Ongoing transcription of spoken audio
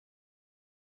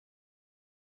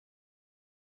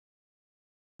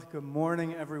Good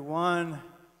morning, everyone.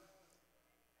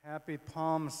 Happy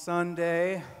Palm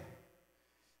Sunday.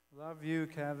 Love you,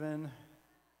 Kevin.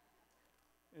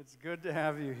 It's good to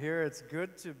have you here. It's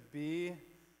good to be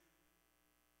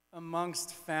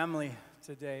amongst family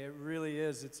today. It really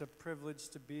is. It's a privilege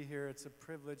to be here. It's a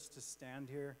privilege to stand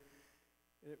here.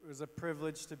 It was a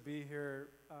privilege to be here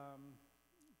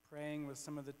praying with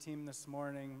some of the team this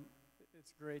morning.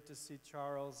 It's great to see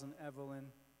Charles and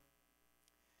Evelyn.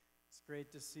 It's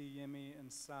great to see Yimi and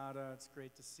Sada. It's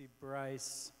great to see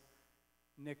Bryce,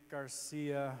 Nick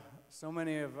Garcia, so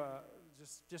many of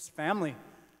just family.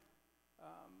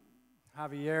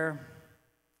 Javier,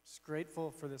 just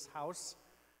grateful for this house.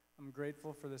 I'm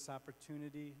grateful for this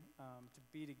opportunity to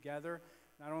be together,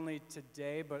 not only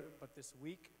today, but this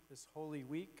week, this Holy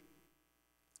Week.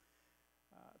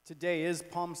 Today is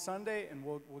Palm Sunday, and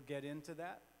we'll get into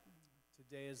that.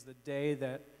 Today is the day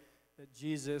that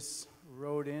Jesus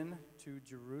rode in to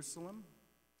Jerusalem,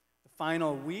 the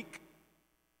final week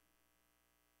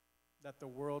that the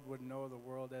world would know the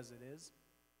world as it is.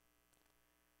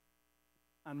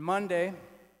 On Monday,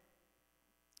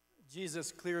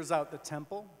 Jesus clears out the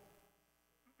temple.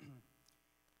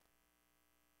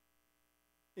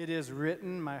 It is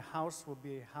written, "My house will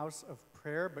be a house of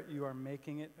prayer, but you are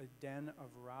making it a den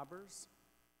of robbers."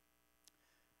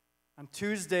 On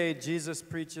Tuesday, Jesus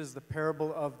preaches the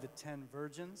parable of the 10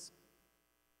 virgins.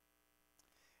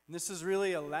 And this is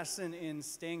really a lesson in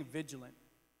staying vigilant,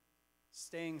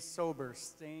 staying sober,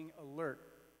 staying alert.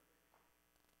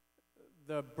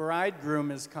 The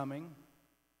bridegroom is coming,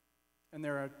 and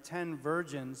there are 10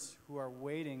 virgins who are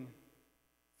waiting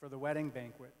for the wedding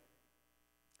banquet.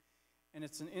 And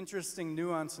it's an interesting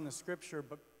nuance in the scripture,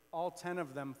 but all 10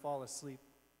 of them fall asleep.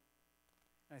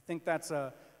 And I think that's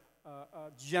a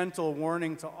gentle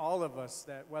warning to all of us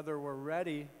that whether we're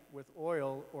ready with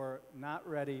oil or not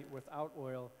ready without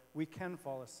oil, we can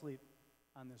fall asleep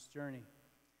on this journey.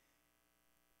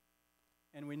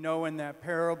 And we know in that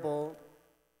parable,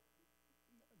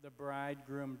 the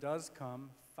bridegroom does come.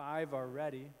 5 are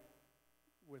ready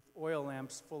with oil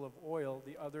lamps full of oil.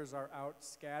 The others are out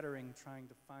scattering, trying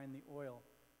to find the oil.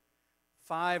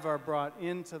 5 are brought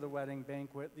into the wedding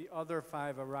banquet. The other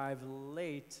 5 arrive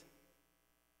late.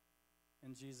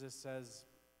 And Jesus says,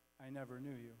 "I never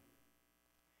knew you."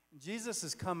 Jesus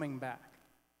is coming back.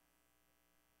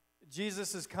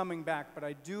 Jesus is coming back, but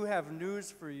I do have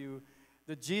news for you.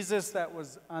 The Jesus that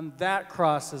was on that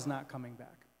cross is not coming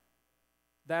back.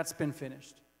 That's been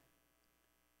finished.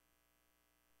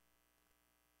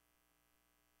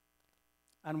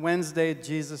 On Wednesday,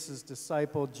 Jesus'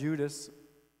 disciple Judas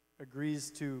agrees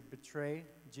to betray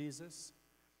Jesus.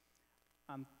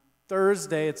 On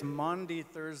Thursday, it's Maundy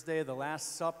Thursday, the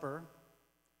Last Supper.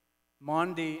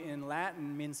 Maundy in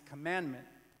Latin means commandment.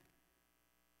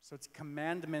 So it's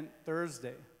Commandment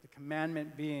Thursday. The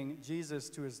commandment being Jesus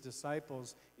to his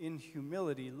disciples, in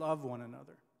humility, love one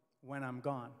another when I'm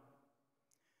gone.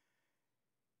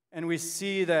 And we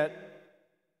see that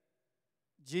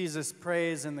Jesus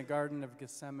prays in the Garden of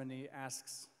Gethsemane,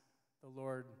 asks the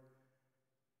Lord,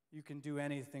 "You can do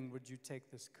anything, would you take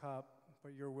this cup,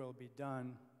 but your will be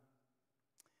done."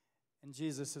 And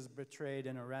Jesus is betrayed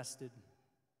and arrested.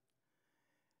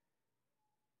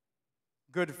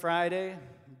 Good Friday,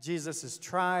 Jesus is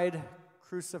tried,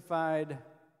 crucified,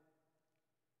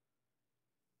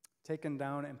 taken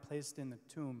down, and placed in the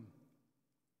tomb.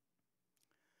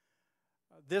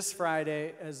 This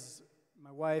Friday, as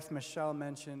my wife Michelle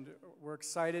mentioned, we're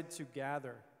excited to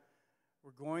gather.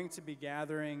 We're going to be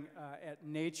gathering at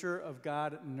Nature of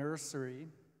God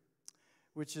Nursery,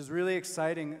 which is really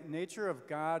exciting. Nature of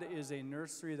God is a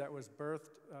nursery that was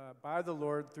birthed by the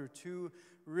Lord through 2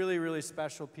 really, really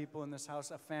special people in this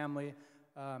house, a family,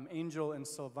 Angel and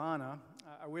Silvana.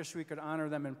 I wish we could honor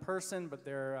them in person, but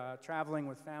they're traveling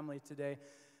with family today.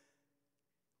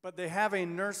 But they have a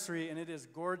nursery, and it is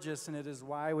gorgeous, and it is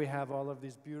why we have all of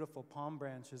these beautiful palm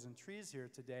branches and trees here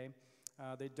today.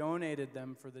 They donated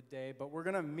them for the day, but we're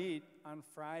going to meet on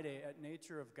Friday at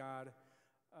Nature of God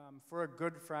for a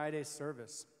Good Friday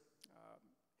service.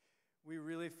 We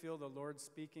really feel the Lord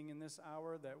speaking in this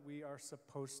hour that we are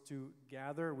supposed to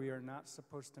gather. We are not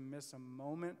supposed to miss a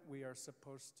moment. We are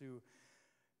supposed to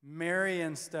Mary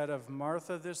instead of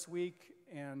Martha this week,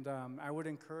 and I would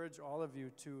encourage all of you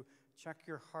to check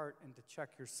your heart and to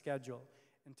check your schedule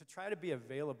and to try to be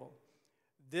available.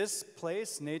 This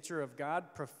place, Nature of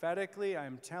God, prophetically,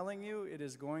 I'm telling you, it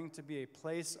is going to be a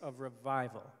place of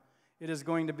revival. It is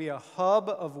going to be a hub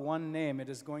of one name. It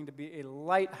is going to be a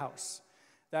lighthouse.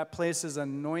 That place is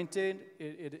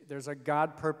anointed. There's a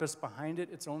God purpose behind it.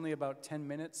 It's only about 10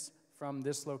 minutes from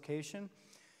this location.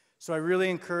 So I really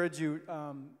encourage you,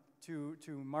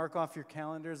 to mark off your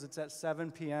calendars. It's at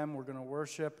 7 p.m. We're going to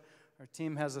worship. Our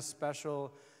team has a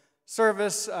special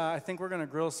service. I think we're going to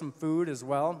grill some food as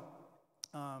well.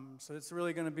 So it's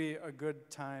really going to be a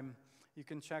good time. You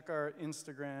can check our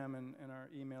Instagram and our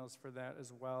emails for that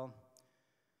as well.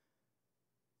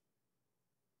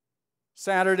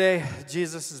 Saturday,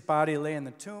 Jesus' body lay in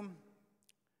the tomb.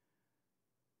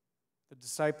 The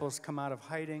disciples come out of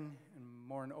hiding and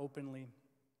mourn openly.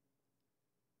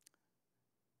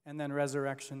 And then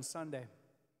Resurrection Sunday.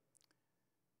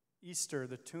 Easter,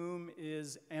 the tomb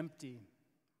is empty.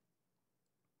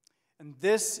 And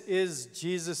this is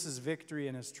Jesus' victory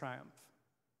and his triumph.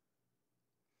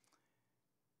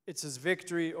 It's his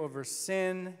victory over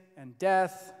sin and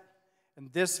death,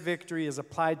 and this victory is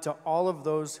applied to all of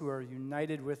those who are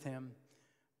united with him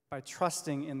by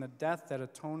trusting in the death that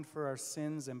atoned for our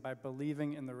sins and by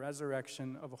believing in the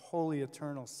resurrection of a holy,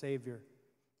 eternal Savior.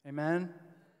 Amen?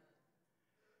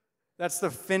 That's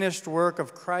the finished work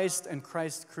of Christ and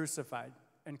Christ crucified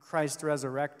and Christ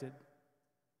resurrected.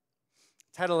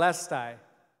 Tetelestai,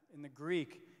 in the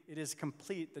Greek, it is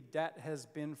complete. The debt has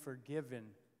been forgiven.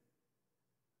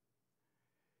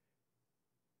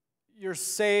 You're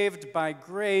saved by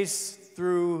grace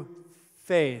through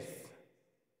faith.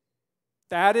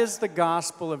 That is the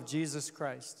gospel of Jesus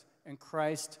Christ and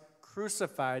Christ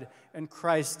crucified and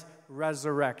Christ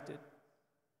resurrected.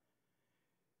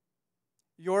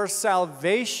 Your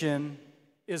salvation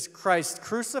is Christ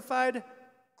crucified,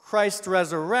 Christ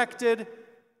resurrected,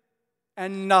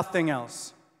 and nothing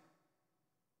else.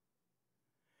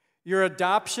 Your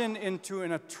adoption into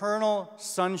an eternal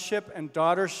sonship and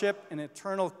daughtership, an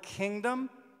eternal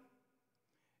kingdom,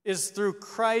 is through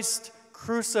Christ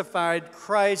crucified,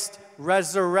 Christ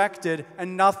resurrected,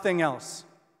 and nothing else.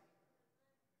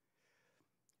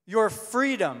 Your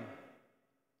freedom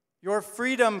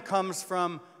comes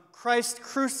from Christ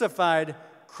crucified,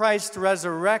 Christ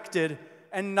resurrected,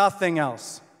 and nothing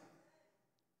else.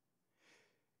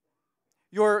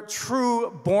 Your true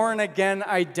born-again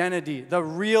identity, the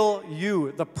real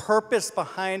you, the purpose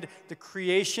behind the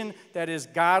creation that is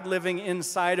God living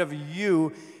inside of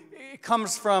you, it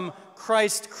comes from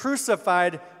Christ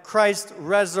crucified, Christ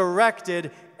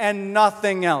resurrected, and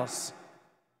nothing else.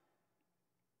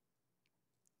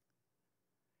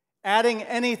 Adding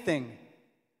anything,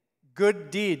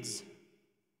 good deeds,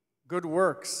 good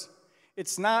works.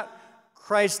 It's not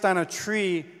Christ on a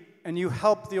tree and you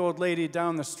help the old lady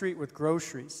down the street with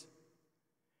groceries.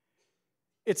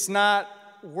 It's not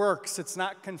works. It's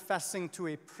not confessing to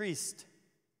a priest.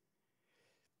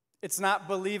 It's not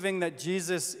believing that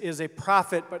Jesus is a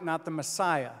prophet but not the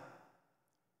Messiah.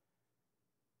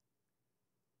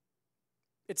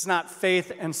 It's not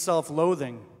faith and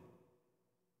self-loathing.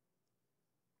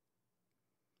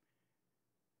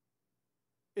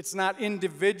 It's not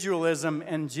individualism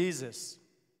and Jesus,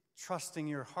 trusting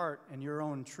your heart and your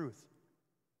own truth.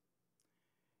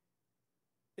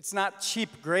 It's not cheap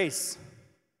grace.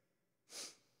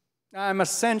 I'm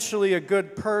essentially a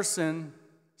good person,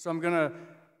 so I'm going to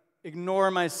ignore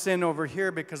my sin over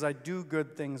here because I do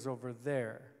good things over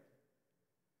there.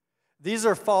 These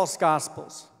are false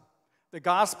gospels. The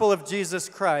gospel of Jesus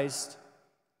Christ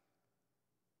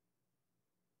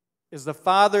is the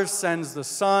Father sends the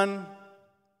Son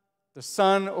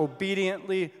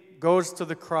obediently goes to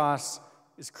the cross,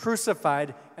 is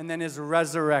crucified, and then is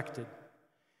resurrected.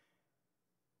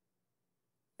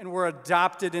 And we're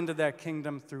adopted into that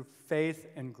kingdom through faith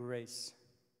and grace.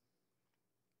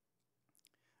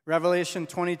 Revelation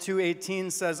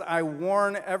 22:18 says, I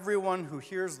warn everyone who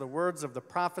hears the words of the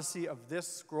prophecy of this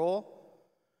scroll.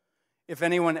 If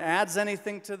anyone adds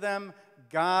anything to them,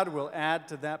 God will add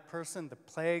to that person the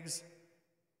plagues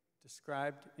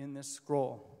described in this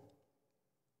scroll.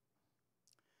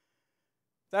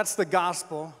 That's the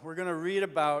gospel. We're going to read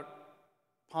about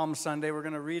Palm Sunday. We're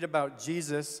going to read about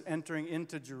Jesus entering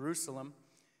into Jerusalem.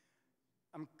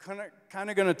 I'm kind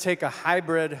of going to take a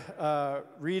hybrid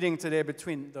reading today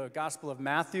between the Gospel of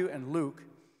Matthew and Luke.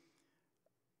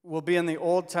 We'll be in the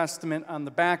Old Testament on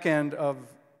the back end of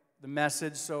the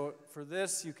message. So for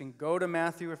this, you can go to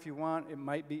Matthew if you want. It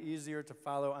might be easier to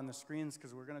follow on the screens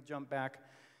because we're going to jump back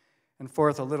and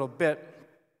forth a little bit.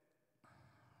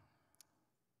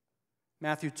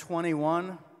 Matthew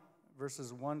 21,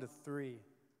 verses 1 to 3.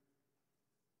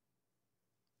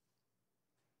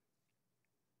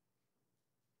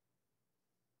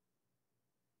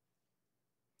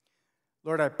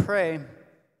 Lord, I pray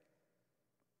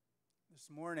this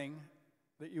morning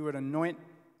that you would anoint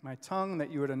my tongue,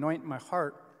 that you would anoint my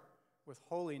heart with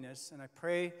holiness, and I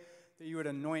pray that you would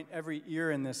anoint every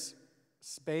ear in this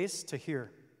space to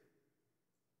hear.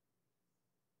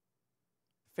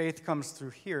 Faith comes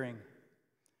through hearing.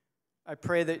 I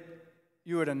pray that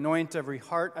you would anoint every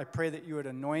heart. I pray that you would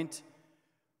anoint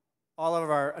all of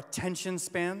our attention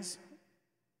spans,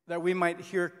 that we might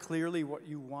hear clearly what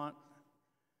you want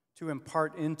to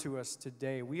impart into us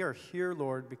today. We are here,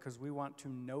 Lord, because we want to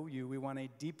know you. We want a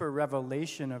deeper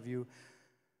revelation of you.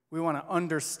 We want to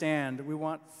understand. We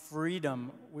want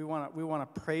freedom. We want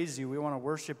to praise you. We want to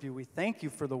worship you. We thank you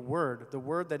for the word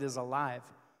that is alive.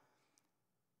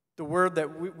 The word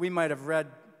that we might have read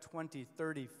 20,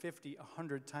 30, 50,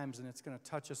 100 times, and it's going to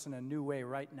touch us in a new way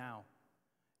right now.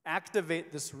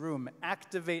 Activate this room.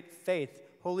 Activate faith.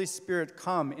 Holy Spirit,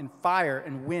 come in fire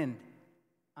and wind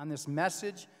on this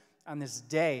message, on this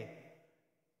day.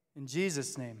 In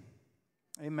Jesus' name,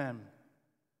 amen.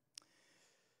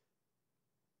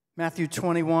 Matthew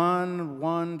 21,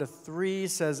 1-3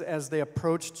 says, as they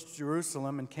approached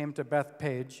Jerusalem and came to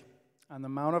Bethphage on the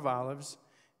Mount of Olives,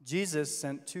 Jesus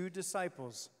sent 2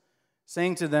 disciples,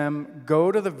 saying to them,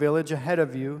 go to the village ahead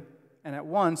of you, and at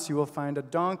once you will find a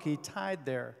donkey tied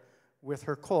there with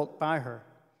her colt by her.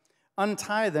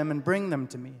 Untie them and bring them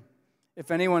to me.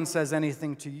 If anyone says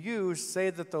anything to you, say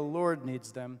that the Lord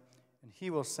needs them, and he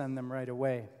will send them right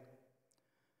away.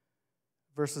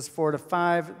 Verses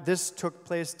 4-5, this took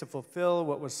place to fulfill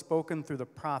what was spoken through the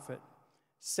prophet.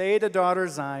 Say to daughter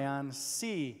Zion,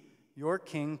 see, your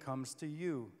king comes to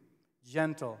you,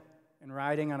 gentle and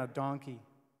riding on a donkey,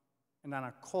 and on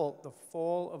a colt, the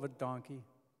foal of a donkey.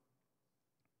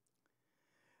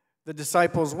 The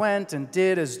disciples went and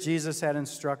did as Jesus had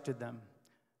instructed them.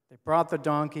 They brought the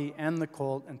donkey and the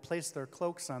colt and placed their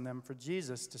cloaks on them for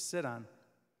Jesus to sit on.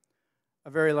 A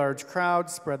very large crowd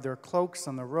spread their cloaks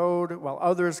on the road, while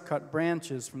others cut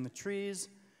branches from the trees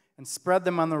and spread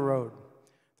them on the road.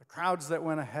 The crowds that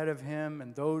went ahead of him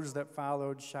and those that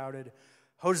followed shouted,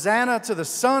 Hosanna to the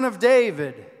Son of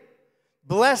David!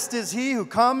 Blessed is he who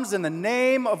comes in the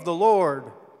name of the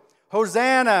Lord.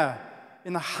 Hosanna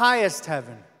in the highest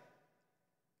heaven.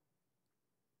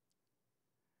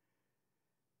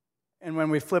 And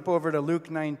when we flip over to Luke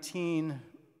 19,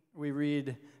 we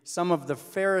read, some of the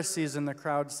Pharisees in the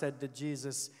crowd said to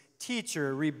Jesus,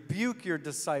 Teacher, rebuke your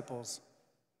disciples.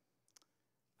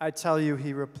 I tell you,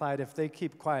 he replied, if they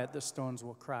keep quiet, the stones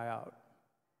will cry out.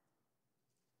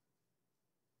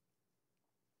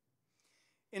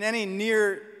 In any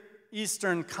Near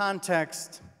Eastern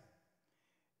context,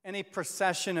 any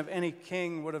procession of any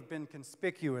king would have been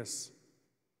conspicuous.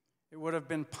 It would have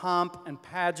been pomp and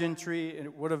pageantry.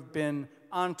 It would have been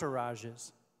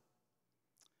entourages.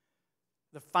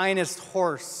 The finest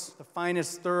horse, the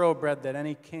finest thoroughbred that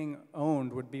any king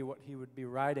owned would be what he would be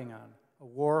riding on, a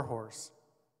war horse.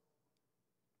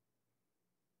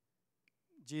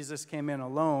 Jesus came in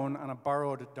alone on a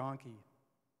borrowed donkey.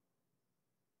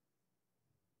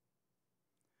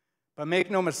 But make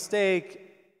no mistake,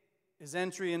 his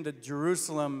entry into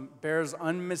Jerusalem bears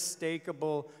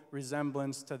unmistakable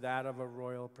resemblance to that of a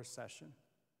royal procession.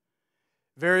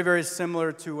 Very, very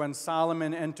similar to when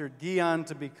Solomon entered Gihon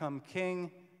to become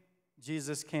king,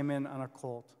 Jesus came in on a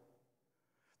colt.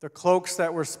 The cloaks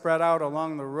that were spread out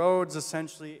along the roads,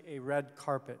 essentially a red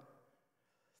carpet.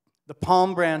 The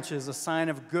palm branches, a sign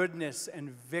of goodness and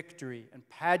victory and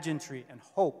pageantry and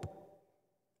hope.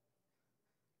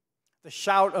 The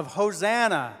shout of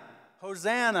Hosanna,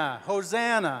 Hosanna,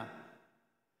 Hosanna.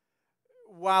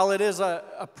 While it is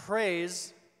a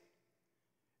praise,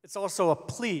 it's also a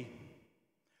plea.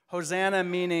 Hosanna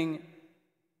meaning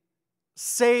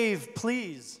save,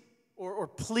 please, or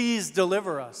please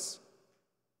deliver us.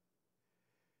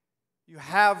 You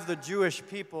have the Jewish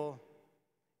people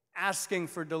asking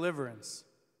for deliverance.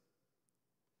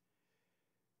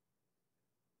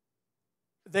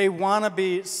 They want to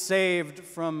be saved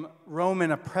from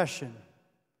Roman oppression.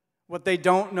 What they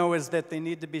don't know is that they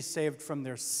need to be saved from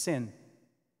their sin.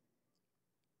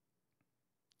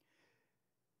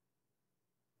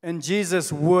 And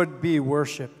Jesus would be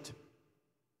worshiped.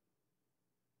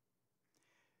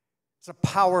 It's a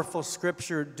powerful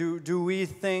scripture. Do we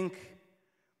think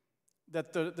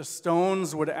that the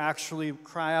stones would actually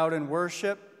cry out in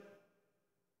worship?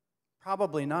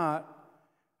 Probably not.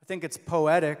 I think it's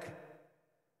poetic.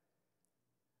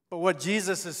 But what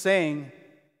Jesus is saying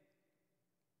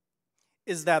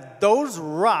is that those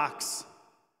rocks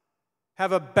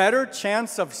have a better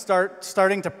chance of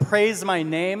starting to praise my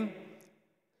name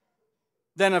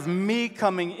than of me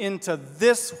coming into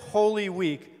this holy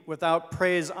week without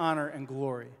praise, honor, and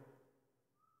glory.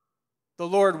 The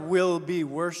Lord will be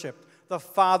worshiped. The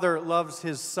Father loves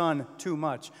His Son too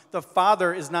much. The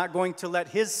Father is not going to let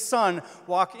His Son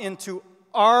walk into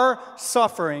our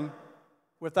suffering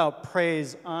without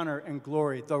praise, honor, and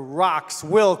glory. The rocks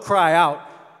will cry out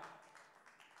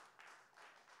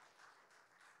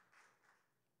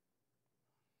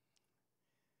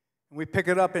And we pick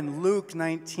it up in Luke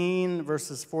 19,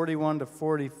 verses 41 to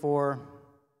 44.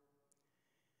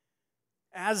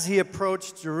 As he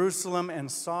approached Jerusalem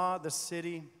and saw the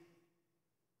city,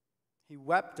 he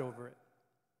wept over it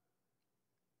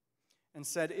and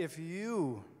said, "If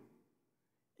you,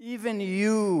 even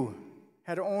you,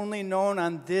 had only known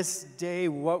on this day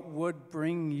what would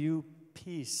bring you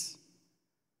peace.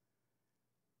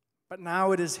 But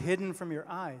now it is hidden from your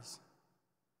eyes.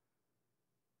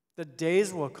 The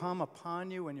days will come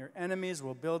upon you when your enemies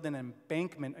will build an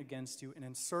embankment against you and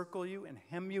encircle you and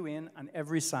hem you in on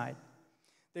every side.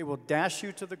 They will dash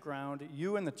you to the ground,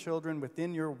 you and the children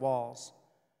within your walls.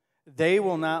 They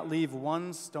will not leave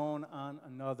one stone on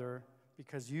another,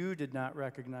 because you did not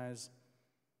recognize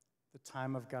the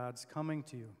time of God's coming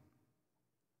to you."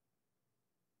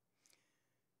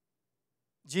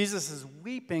 Jesus is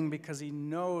weeping because he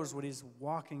knows what he's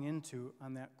walking into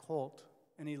on that colt,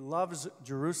 and he loves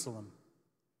Jerusalem.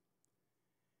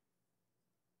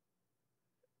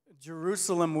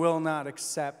 Jerusalem will not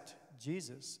accept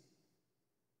Jesus.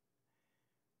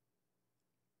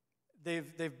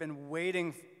 They've been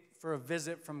waiting for a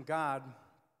visit from God.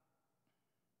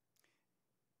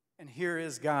 And here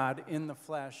is God in the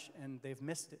flesh, and they've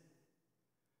missed it.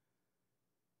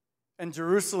 And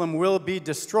Jerusalem will be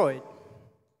destroyed.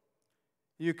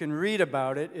 You can read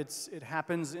about it. It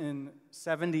happens in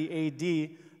 70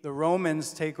 AD. The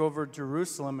Romans take over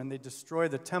Jerusalem, and they destroy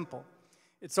the temple.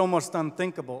 It's almost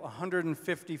unthinkable.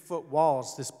 150-foot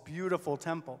walls, this beautiful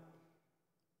temple.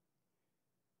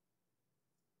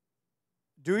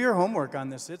 Do your homework on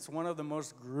this. It's one of the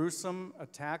most gruesome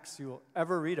attacks you will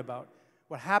ever read about.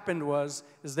 What happened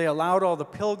is they allowed all the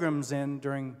pilgrims in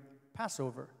during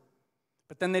Passover,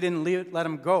 but then they didn't let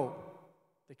them go.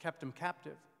 They kept them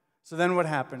captive. So then what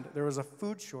happened? There was a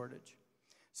food shortage.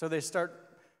 So they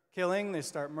start killing, they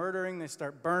start murdering, they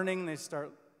start burning, they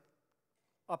start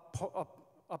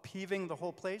upheaving the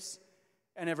whole place,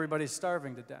 and everybody's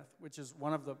starving to death, which is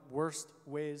one of the worst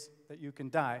ways that you can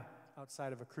die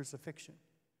outside of a crucifixion.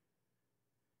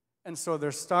 And so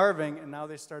they're starving, and now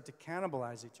they start to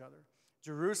cannibalize each other.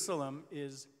 Jerusalem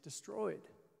is destroyed.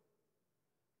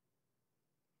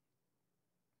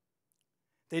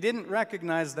 They didn't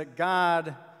recognize that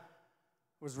God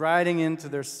was riding into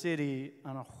their city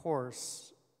on a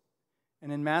horse.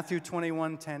 And in Matthew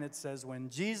 21:10 it says, when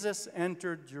Jesus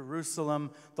entered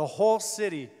Jerusalem, the whole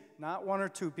city, not one or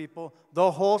two people, the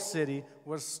whole city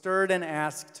was stirred and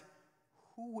asked,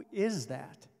 "Who is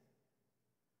that?"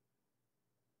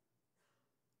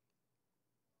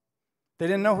 They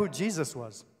didn't know who Jesus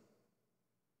was.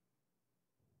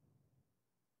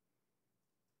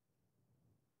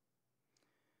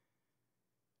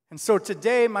 And so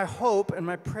today, my hope and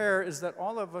my prayer is that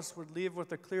all of us would leave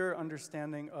with a clear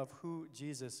understanding of who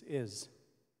Jesus is.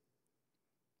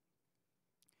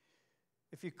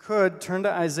 If you could, turn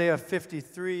to Isaiah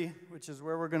 53, which is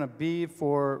where we're going to be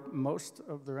for most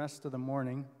of the rest of the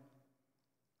morning.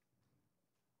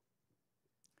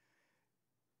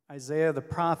 Isaiah the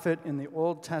prophet in the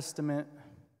Old Testament.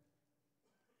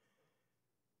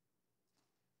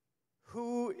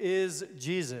 Who is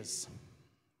Jesus?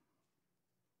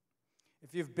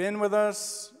 If you've been with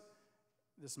us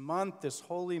this month, this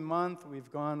holy month, we've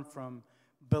gone from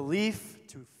belief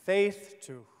to faith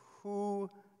to who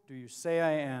do you say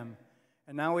I am?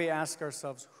 And now we ask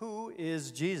ourselves, who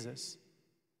is Jesus?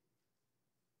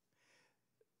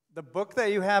 The book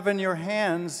that you have in your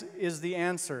hands is the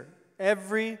answer.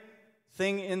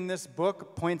 Everything in this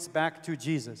book points back to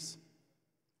Jesus.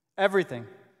 Everything.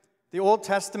 The Old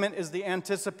Testament is the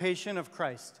anticipation of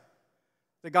Christ.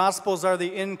 The Gospels are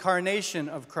the incarnation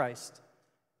of Christ.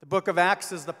 The book of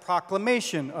Acts is the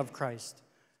proclamation of Christ.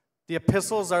 The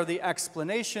epistles are the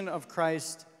explanation of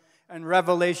Christ. And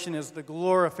Revelation is the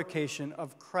glorification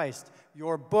of Christ.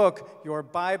 Your book, your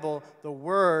Bible, the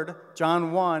Word,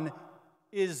 John 1,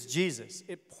 is Jesus.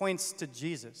 It points to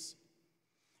Jesus.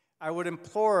 I would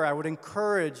implore, I would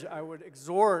encourage, I would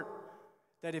exhort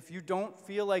that if you don't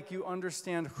feel like you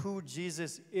understand who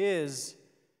Jesus is,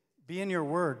 be in your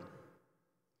Word.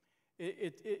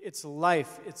 It's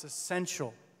life. It's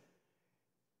essential.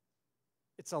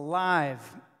 It's alive.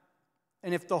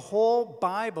 And if the whole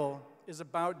Bible is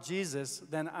about Jesus,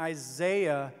 then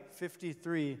Isaiah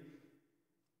 53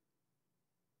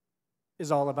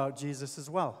 is all about Jesus as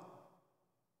well.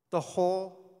 The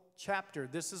whole chapter.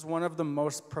 This is one of the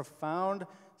most profound,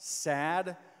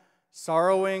 sad,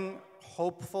 sorrowing,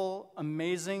 hopeful,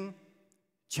 amazing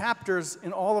chapters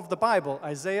in all of the Bible,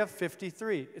 Isaiah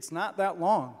 53. It's not that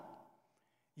long.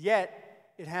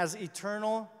 Yet, it has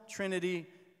eternal Trinity,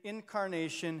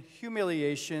 incarnation,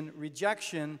 humiliation,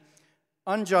 rejection,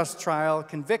 unjust trial,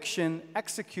 conviction,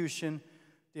 execution,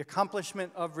 the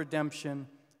accomplishment of redemption,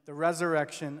 the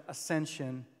resurrection,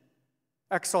 ascension,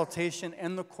 exaltation,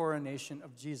 and the coronation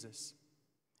of Jesus.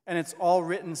 And it's all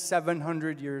written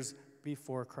 700 years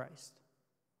before Christ.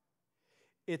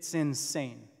 It's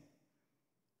insane.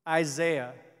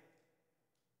 Isaiah,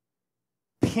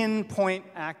 pinpoint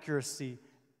accuracy,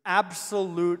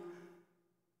 absolute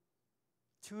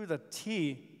to the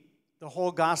T, the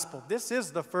whole gospel. This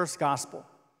is the first gospel.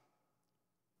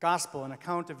 Gospel, an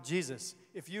account of Jesus.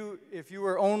 If you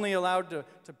were only allowed to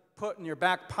put in your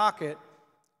back pocket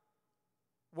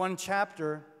one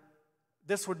chapter,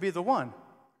 this would be the one.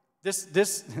 This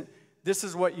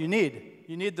is what you need.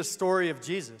 You need the story of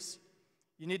Jesus.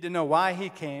 You need to know why he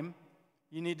came.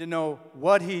 You need to know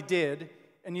what he did.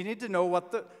 And you need to know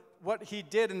what he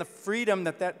did and the freedom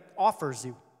that offers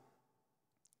you.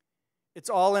 It's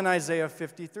all in Isaiah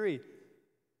 53.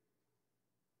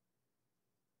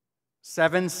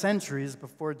 7 centuries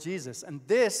before Jesus. And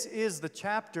this is the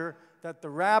chapter that the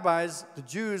rabbis, the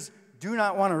Jews, do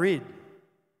not want to read.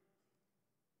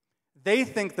 They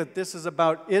think that this is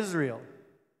about Israel.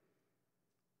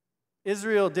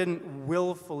 Israel didn't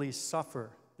willfully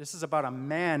suffer. This is about a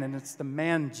man, and it's the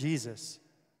man Jesus.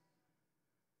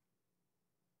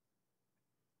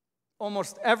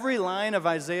 Almost every line of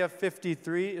Isaiah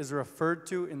 53 is referred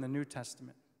to in the New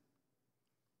Testament.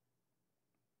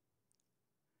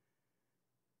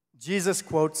 Jesus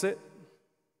quotes it.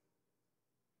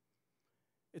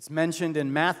 It's mentioned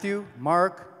in Matthew,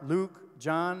 Mark, Luke,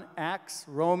 John, Acts,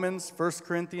 Romans, 1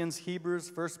 Corinthians,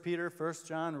 Hebrews, 1 Peter, 1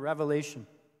 John, Revelation.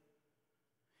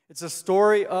 It's a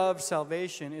story of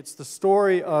salvation. It's the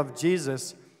story of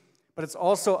Jesus, but it's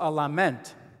also a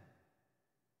lament.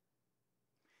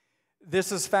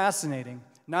 This is fascinating.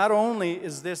 Not only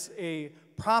is this a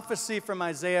prophecy from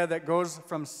Isaiah that goes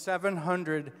from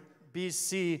 700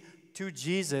 BC to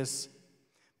Jesus,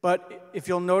 but if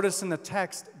you'll notice in the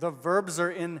text, the verbs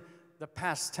are in the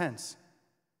past tense,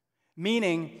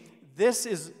 meaning this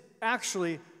is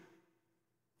actually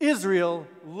Israel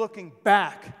looking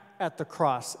back at the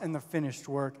cross and the finished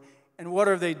work. And what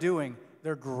are they doing?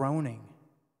 They're groaning.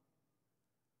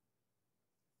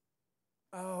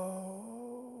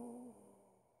 Oh,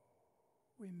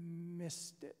 we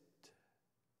missed it.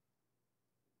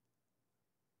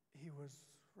 He was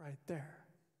right there.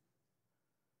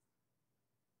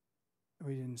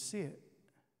 We didn't see it.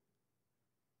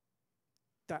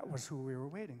 That was who we were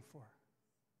waiting for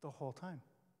the whole time.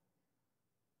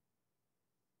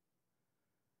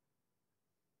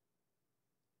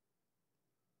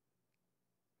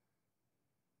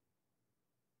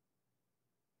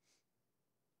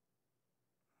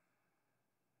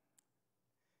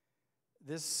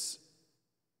 This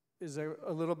is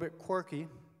a little bit quirky.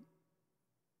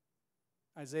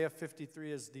 Isaiah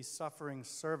 53 is the suffering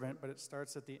servant, but it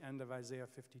starts at the end of Isaiah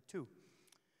 52.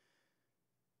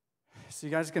 So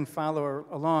you guys can follow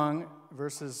along,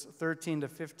 verses 13 to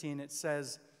 15. It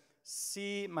says,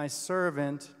 "See, my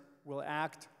servant will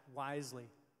act wisely."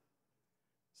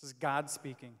 This is God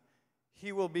speaking.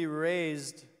 "He will be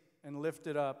raised and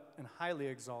lifted up and highly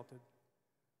exalted.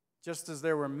 Just as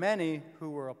there were many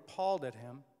who were appalled at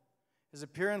him, his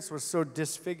appearance was so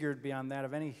disfigured beyond that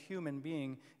of any human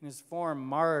being, and his form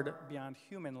marred beyond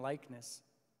human likeness.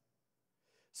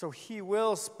 So he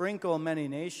will sprinkle many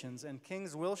nations, and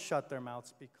kings will shut their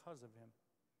mouths because of him.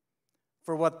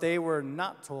 For what they were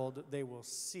not told, they will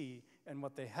see, and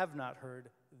what they have not heard,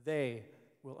 they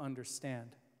will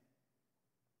understand."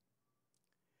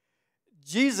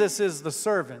 Jesus is the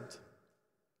servant.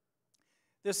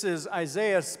 This is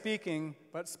Isaiah speaking,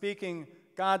 but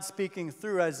God speaking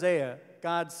through Isaiah.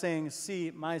 God saying,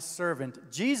 "See, my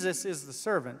servant." Jesus is the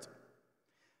servant.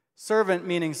 Servant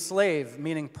meaning slave,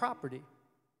 meaning property.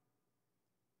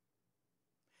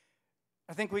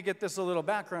 I think we get this a little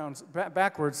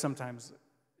backwards sometimes.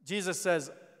 Jesus says,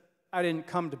 "I didn't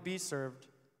come to be served.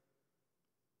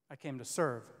 I came to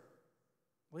serve."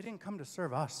 Well, he didn't come to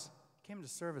serve us. He came to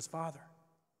serve his Father.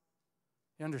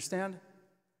 You understand?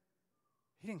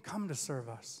 He didn't come to serve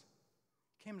us.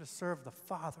 He came to serve the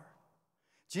Father.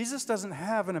 Jesus doesn't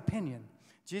have an opinion.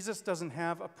 Jesus doesn't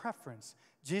have a preference.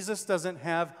 Jesus doesn't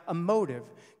have a motive.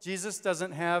 Jesus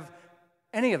doesn't have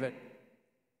any of it.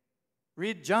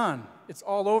 Read John. It's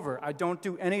all over. "I don't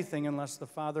do anything unless the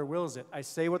Father wills it. I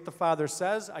say what the Father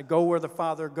says. I go where the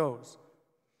Father goes."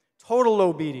 Total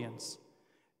obedience.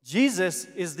 Jesus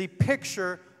is the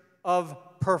picture of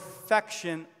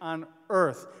perfection on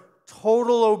earth.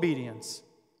 Total obedience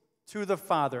to the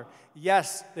Father.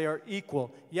 Yes, they are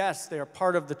equal. Yes, they are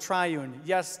part of the triune.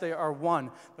 Yes, they are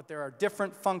one. But there are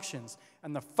different functions.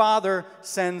 And the Father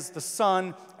sends the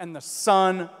Son, and the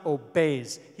Son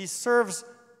obeys. He serves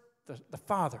the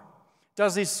Father.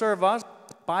 Does he serve us?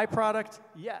 Byproduct?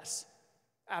 Yes,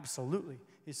 absolutely.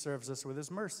 He serves us with his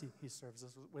mercy. He serves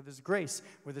us with his grace,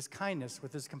 with his kindness,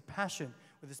 with his compassion,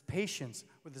 with his patience,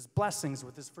 with his blessings,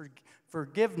 with his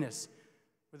forgiveness,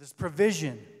 with his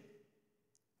provision,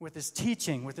 with his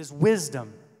teaching, with his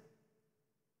wisdom,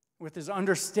 with his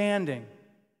understanding.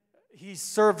 He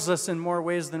serves us in more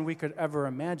ways than we could ever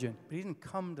imagine. But he didn't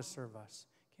come to serve us.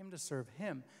 He came to serve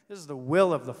him. This is the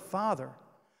will of the Father.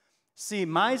 See,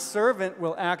 my servant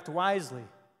will act wisely.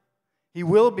 He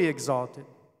will be exalted.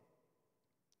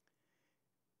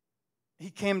 He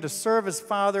came to serve his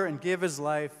Father and give his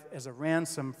life as a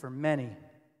ransom for many.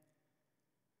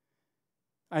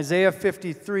 Isaiah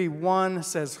 53:1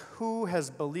 says, "Who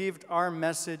has believed our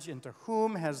message, and to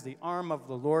whom has the arm of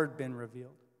the Lord been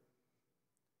revealed?"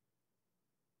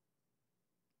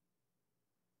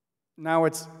 Now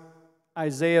it's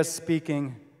Isaiah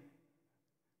speaking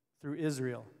through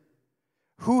Israel.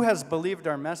 Who has believed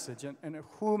our message, and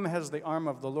whom has the arm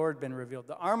of the Lord been revealed?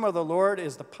 The arm of the Lord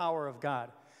is the power of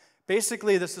God.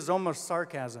 Basically, this is almost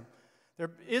sarcasm.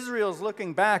 Israel's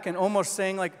looking back and almost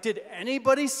saying, like, did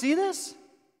anybody see this?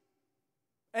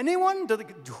 Anyone?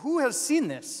 Who has seen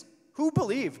this? Who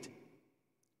believed?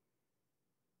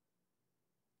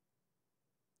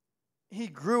 He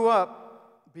grew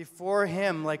up before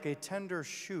him like a tender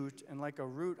shoot and like a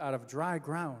root out of dry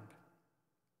ground.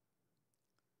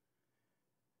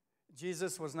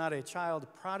 Jesus was not a child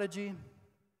prodigy,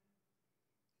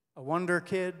 a wonder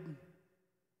kid.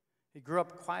 He grew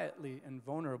up quietly and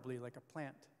vulnerably like a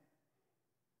plant.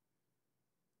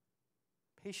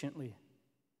 Patiently.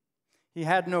 He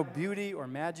had no beauty or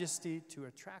majesty to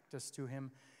attract us to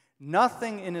him,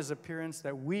 nothing in his appearance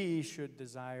that we should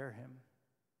desire him.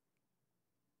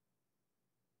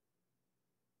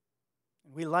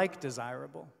 We like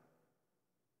desirable.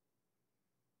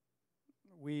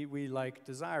 We like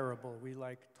desirable. We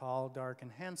like tall, dark,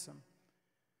 and handsome.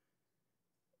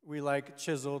 We like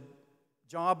chiseled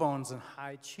jawbones and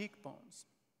high cheekbones.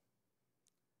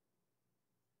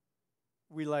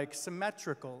 We like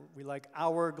symmetrical. We like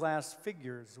hourglass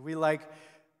figures. We like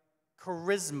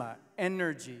charisma,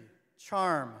 energy,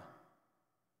 charm.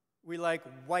 We like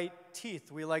white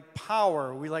teeth. We like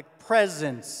power. We like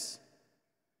presence.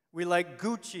 We like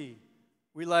Gucci.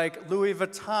 We like Louis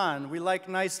Vuitton. We like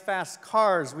nice, fast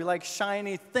cars. We like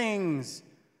shiny things.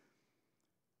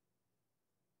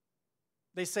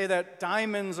 They say that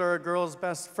diamonds are a girl's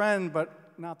best friend,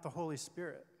 but not the Holy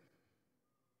Spirit.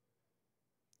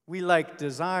 We like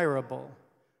desirable.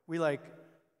 We like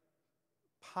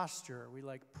posture. We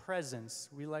like presence.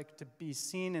 We like to be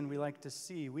seen and we like to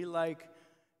see. We like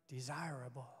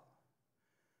desirable.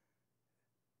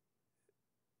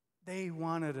 They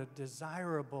wanted a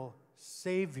desirable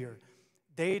Savior.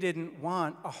 They didn't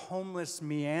want a homeless,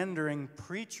 meandering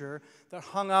preacher that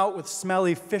hung out with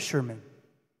smelly fishermen.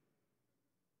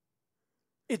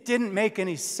 It didn't make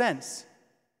any sense.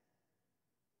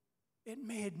 It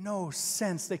made no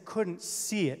sense. They couldn't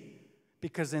see it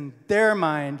because in their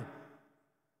mind,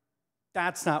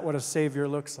 that's not what a Savior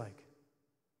looks like.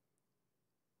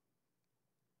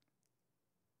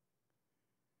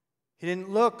 He didn't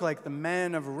look like the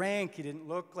men of rank. He didn't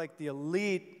look like the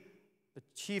elite, the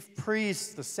chief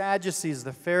priests, the Sadducees,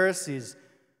 the Pharisees.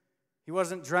 He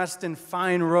wasn't dressed in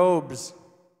fine robes.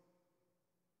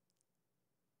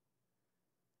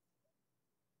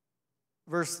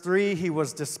 Verse 3, he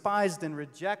was despised and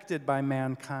rejected by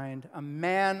mankind, a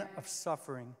man of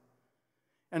suffering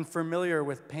and familiar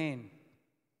with pain.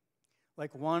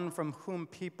 Like one from whom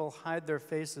people hide their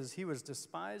faces, he was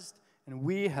despised, and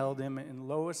we held him in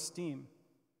low esteem.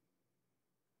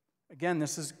 Again,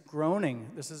 this is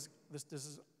groaning.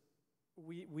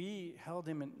 We held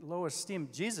him in low esteem.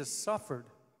 Jesus suffered.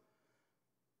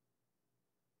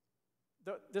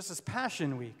 This is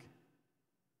Passion Week.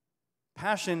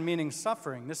 Passion meaning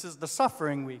suffering. This is the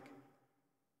suffering week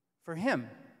for him.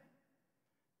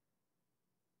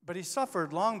 But he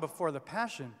suffered long before the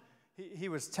Passion. He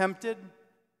was tempted.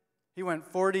 He went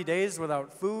 40 days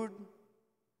without food.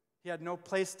 He had no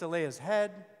place to lay his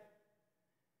head.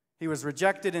 He was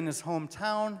rejected in his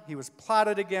hometown. He was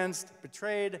plotted against,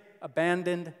 betrayed,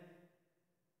 abandoned.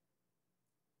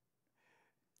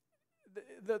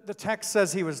 The text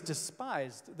says he was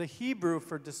despised. The Hebrew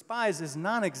for despise is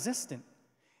non-existent.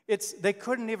 They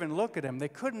couldn't even look at him. They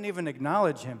couldn't even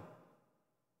acknowledge him.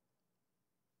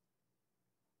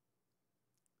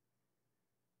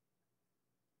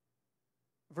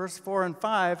 Verse 4 and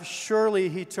 5, surely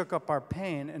he took up our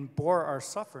pain and bore our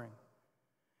suffering.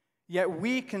 Yet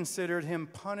we considered him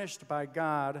punished by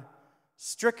God,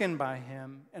 stricken by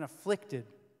him, and afflicted.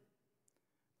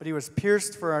 But he was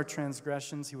pierced for our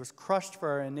transgressions, he was crushed for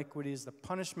our iniquities. The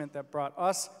punishment that brought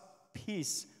us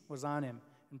peace was on him,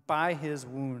 and by his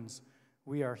wounds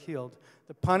we are healed.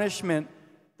 The punishment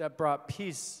that brought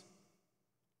peace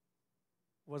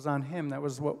was on him. That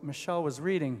was what Michelle was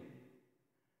reading.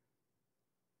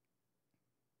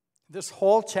 This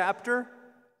whole chapter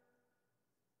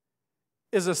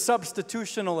is a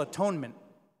substitutional atonement.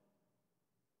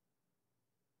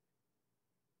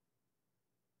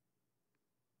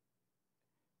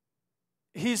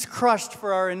 He's crushed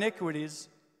for our iniquities.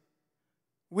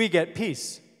 We get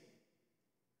peace.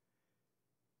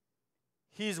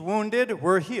 He's wounded,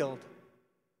 we're healed.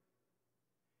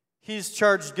 He's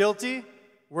charged guilty,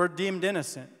 we're deemed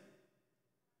innocent.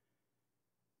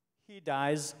 He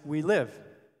dies, we live.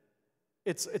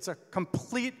 It's a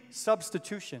complete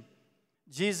substitution.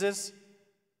 Jesus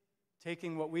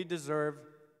taking what we deserve,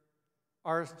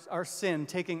 our sin,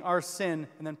 taking our sin,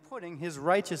 and then putting his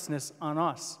righteousness on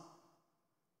us.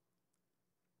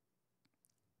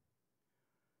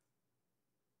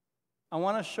 I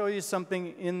want to show you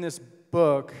something in this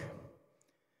book.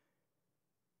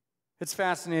 It's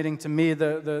fascinating to me.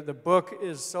 The book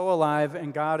is so alive,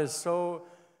 and God is so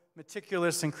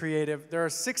meticulous and creative. There are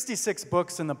 66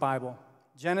 books in the Bible.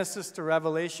 Genesis to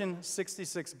Revelation,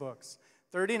 66 books.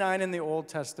 39 in the Old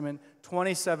Testament,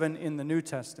 27 in the New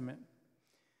Testament.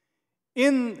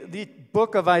 In the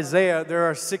book of Isaiah, there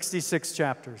are 66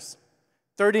 chapters.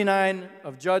 39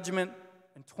 of judgment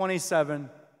and 27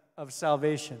 of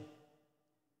salvation.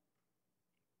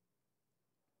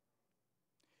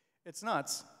 It's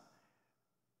nuts.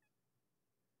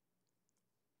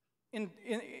 In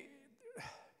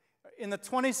the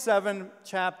 27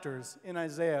 chapters in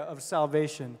Isaiah of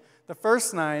salvation, the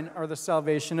first 9 are the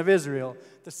salvation of Israel,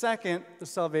 the second, the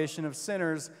salvation of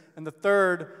sinners, and the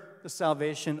third, the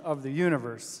salvation of the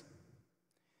universe.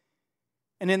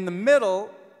 And in the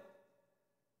middle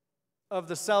of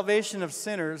the salvation of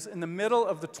sinners, in the middle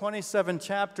of the 27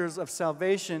 chapters of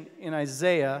salvation in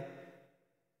Isaiah,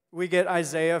 we get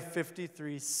Isaiah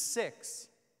 53:6.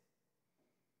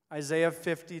 Isaiah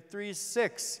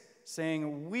 53:6,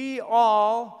 saying, we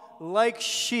all, like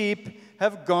sheep,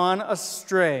 have gone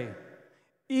astray.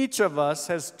 Each of us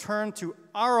has turned to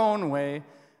our own way,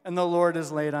 and the Lord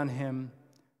has laid on him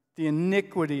the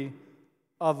iniquity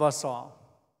of us all.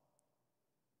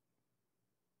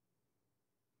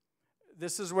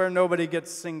 This is where nobody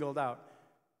gets singled out,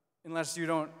 unless you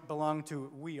don't belong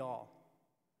to we all.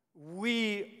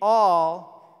 We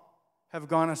all have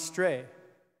gone astray.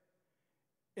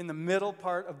 In the middle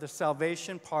part of the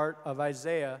salvation part of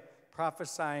Isaiah,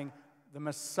 prophesying the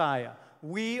Messiah.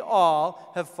 We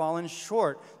all have fallen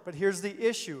short. But here's the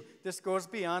issue. This goes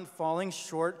beyond falling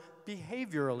short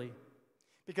behaviorally.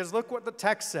 Because look what the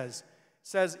text says. It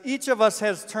says, each of us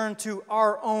has turned to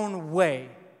our own way.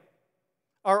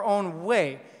 Our own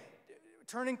way.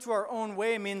 Turning to our own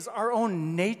way means our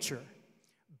own nature.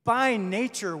 By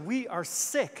nature, we are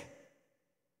sick.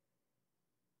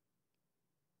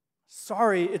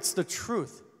 Sorry, it's the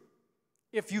truth.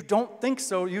 If you don't think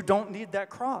so, you don't need that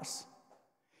cross.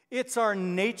 It's our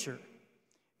nature.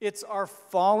 It's our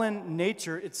fallen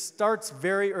nature. It starts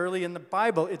very early in the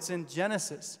Bible. It's in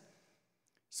Genesis.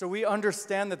 So we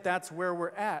understand that that's where we're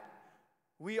at.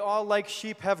 We all, like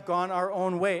sheep, have gone our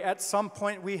own way. At some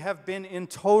point, we have been in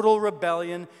total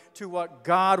rebellion to what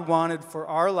God wanted for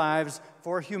our lives,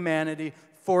 for humanity,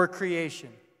 for creation.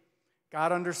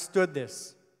 God understood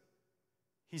this.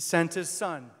 He sent his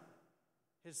son.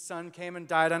 His son came and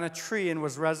died on a tree and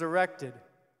was resurrected.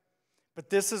 But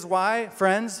this is why,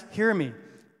 friends, hear me,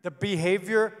 the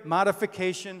behavior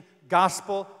modification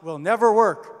gospel will never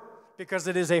work because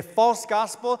it is a false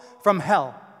gospel from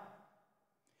hell.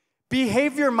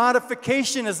 Behavior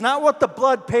modification is not what the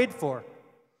blood paid for.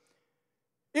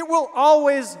 It will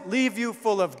always leave you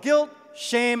full of guilt,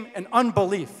 shame, and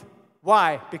unbelief.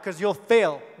 Why? Because you'll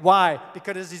fail. Why?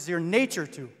 Because it is your nature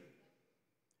to.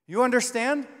 You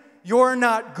understand? You're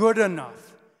not good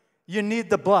enough. You need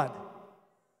the blood.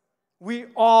 We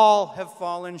all have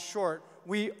fallen short.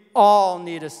 We all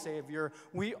need a Savior.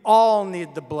 We all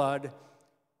need the blood.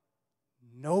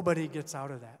 Nobody gets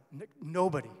out of that.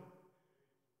 Nobody.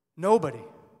 Nobody.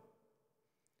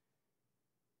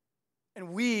 And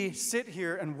we sit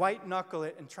here and white-knuckle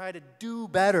it and try to do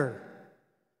better.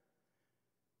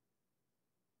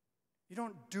 You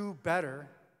don't do better.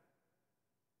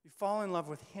 You fall in love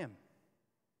with Him.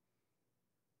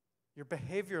 Your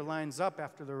behavior lines up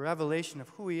after the revelation of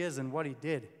who he is and what he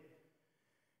did.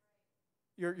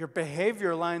 Your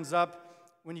behavior lines up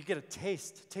when you get a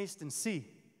taste and see.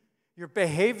 Your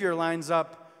behavior lines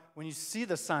up when you see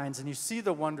the signs and you see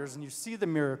the wonders and you see the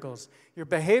miracles. Your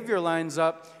behavior lines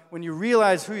up when you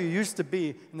realize who you used to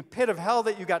be in the pit of hell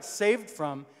that you got saved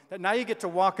from, that now you get to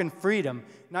walk in freedom.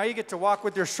 Now you get to walk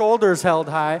with your shoulders held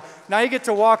high. Now you get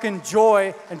to walk in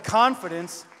joy and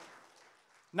confidence.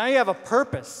 Now you have a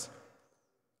purpose.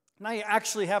 Now you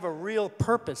actually have a real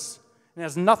purpose. It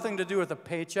has nothing to do with a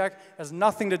paycheck. It has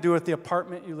nothing to do with the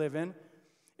apartment you live in.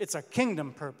 It's a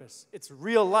kingdom purpose. It's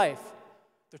real life,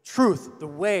 the truth, the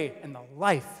way, and the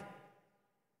life.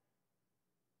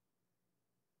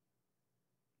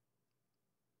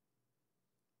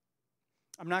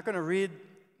 I'm not going to read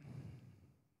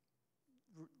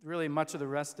really much of the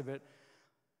rest of it.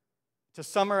 To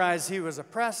summarize, he was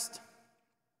oppressed.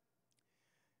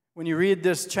 When you read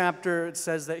this chapter, it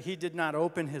says that he did not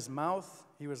open his mouth.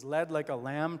 He was led like a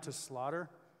lamb to slaughter.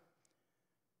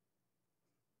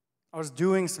 I was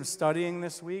doing some studying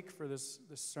this week for this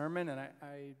sermon, and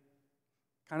I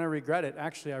kind of regret it.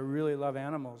 Actually, I really love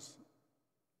animals.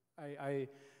 I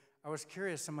was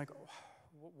curious. I'm like,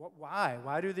 why?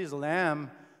 Why do these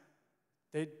lamb,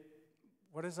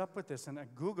 what is up with this? And I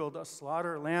Googled a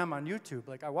slaughter lamb on YouTube.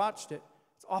 Like, I watched it.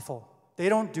 It's awful. They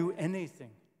don't do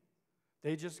anything.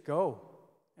 They just go,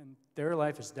 and their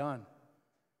life is done.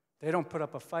 They don't put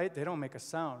up a fight. They don't make a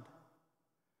sound.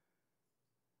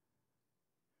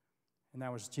 And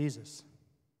that was Jesus.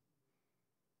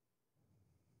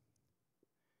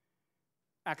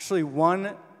 Actually,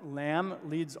 one lamb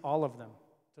leads all of them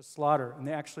to slaughter, and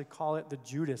they actually call it the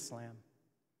Judas lamb.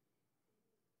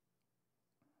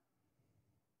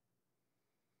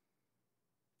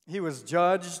 He was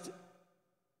judged.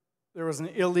 There was an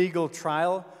illegal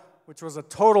trial, which was a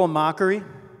total mockery.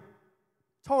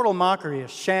 Total mockery, a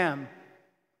sham.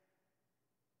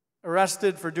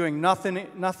 Arrested for doing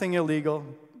nothing illegal.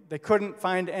 They couldn't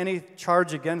find any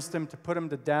charge against him to put him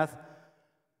to death.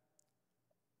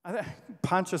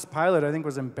 Pontius Pilate, I think,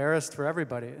 was embarrassed for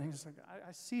everybody. And he's like,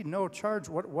 I see no charge.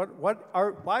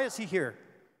 Why is he here?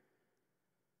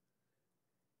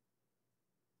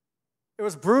 It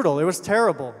was brutal. It was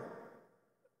terrible.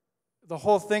 The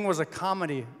whole thing was a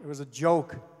comedy. It was a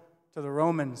joke to the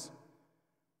Romans.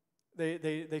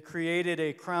 They created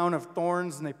a crown of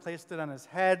thorns and they placed it on his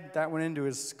head. That went into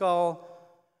his skull.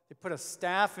 They put a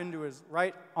staff into his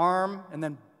right arm and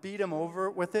then beat him over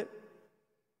with it.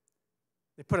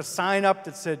 They put a sign up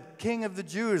that said, King of the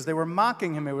Jews. They were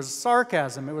mocking him. It was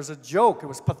sarcasm. It was a joke. It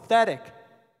was pathetic.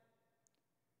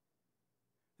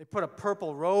 They put a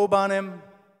purple robe on him.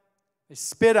 They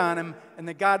spit on him, and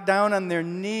they got down on their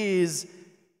knees,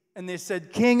 and they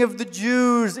said, King of the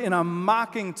Jews, in a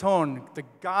mocking tone, the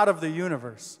God of the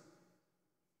universe.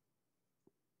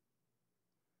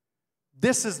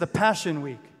 This is the Passion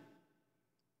Week.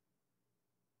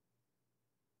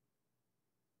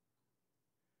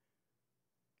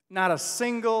 Not a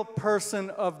single person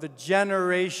of the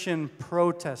generation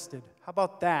protested. How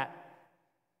about that?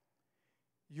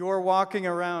 You're walking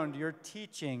around, you're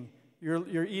teaching,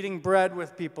 you're eating bread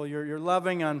with people, you're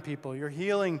loving on people, you're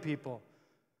healing people,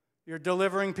 you're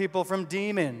delivering people from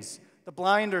demons. The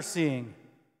blind are seeing.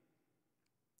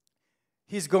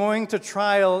 He's going to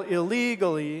trial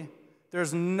illegally.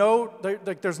 There's no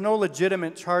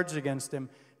legitimate charge against him.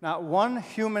 Not one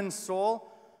human soul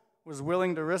was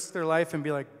willing to risk their life and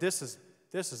be like, this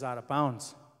is out of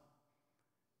bounds.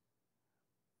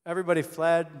 Everybody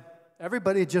fled.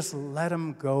 Everybody just let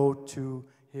him go to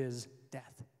his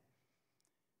death.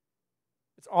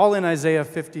 It's all in Isaiah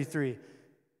 53.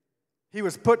 He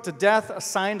was put to death,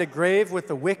 assigned a grave with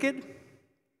the wicked.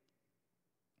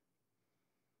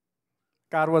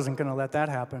 God wasn't going to let that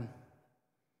happen.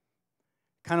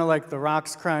 Kind of like the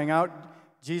rocks crying out,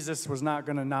 Jesus was not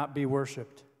going to not be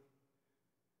worshiped.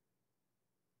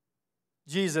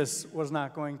 Jesus was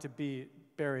not going to be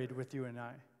buried with you and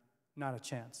I. Not a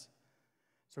chance.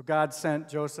 So God sent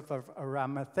Joseph of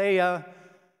Arimathea,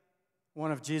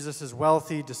 one of Jesus'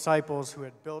 wealthy disciples who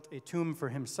had built a tomb for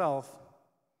himself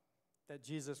that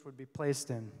Jesus would be placed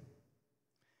in.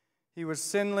 He was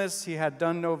sinless. He had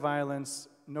done no violence.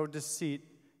 No deceit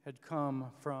had come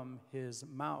from his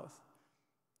mouth.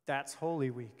 That's Holy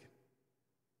Week.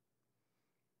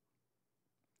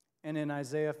 And in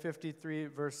Isaiah 53,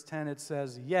 verse 10, it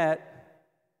says, yet,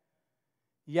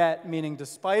 meaning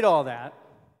despite all that,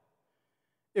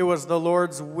 it was the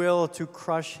Lord's will to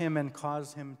crush him and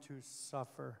cause him to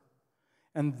suffer.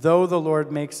 And though the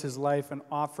Lord makes his life an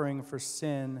offering for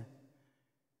sin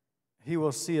He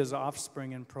will see his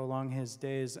offspring and prolong his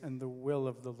days, and the will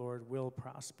of the Lord will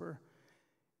prosper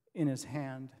in his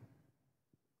hand.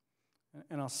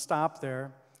 And I'll stop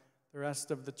there. The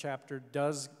rest of the chapter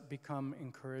does become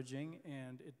encouraging,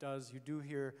 and you do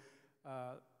hear,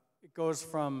 it goes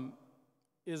from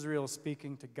Israel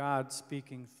speaking to God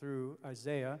speaking through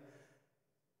Isaiah.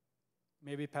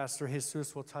 Maybe Pastor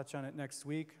Jesus will touch on it next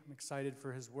week. I'm excited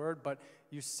for his word, but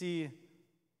you see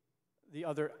the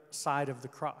other side of the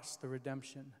cross, the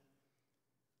redemption.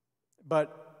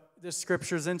 But this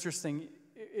scripture is interesting.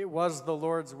 It was the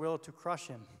Lord's will to crush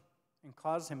him and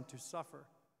cause him to suffer.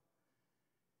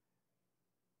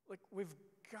 Like, we've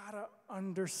got to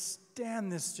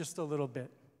understand this just a little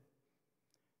bit.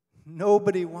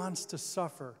 Nobody wants to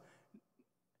suffer.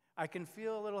 I can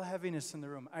feel a little heaviness in the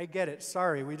room. I get it.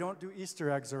 Sorry, we don't do Easter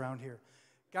eggs around here.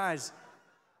 Guys,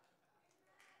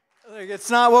 like, it's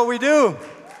not what we do.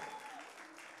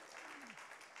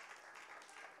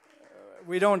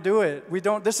 We don't do it. We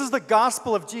don't. This is the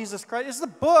gospel of Jesus Christ. It's the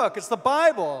book. It's the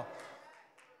Bible.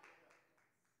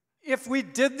 If we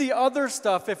did the other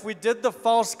stuff, if we did the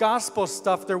false gospel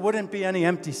stuff, there wouldn't be any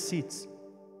empty seats.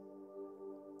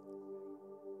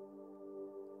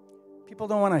 People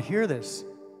don't want to hear this.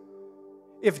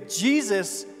 If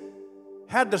Jesus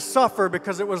had to suffer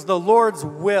because it was the Lord's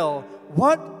will,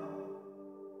 what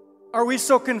are we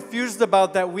so confused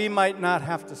about that we might not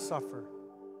have to suffer?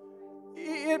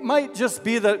 It might just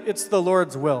be that it's the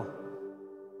Lord's will.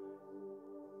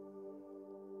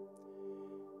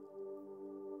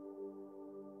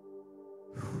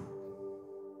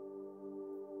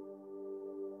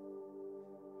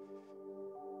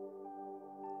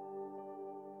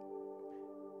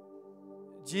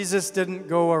 Jesus didn't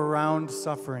go around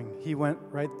suffering. He went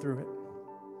right through it.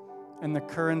 And the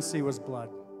currency was blood.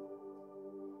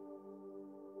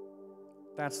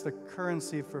 That's the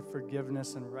currency for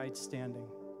forgiveness and right standing.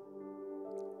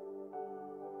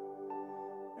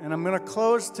 And I'm going to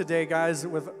close today, guys,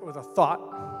 with a thought.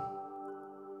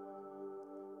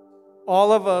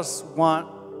 All of us want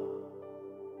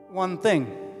one thing.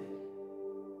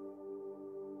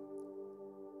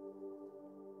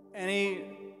 Any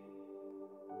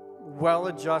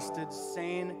well-adjusted,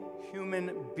 sane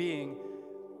human being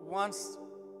wants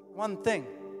one thing.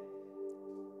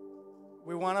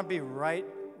 We want to be right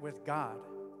with God.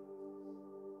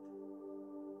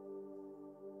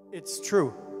 It's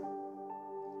true.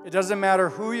 It doesn't matter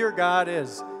who your God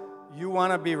is, you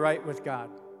want to be right with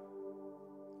God.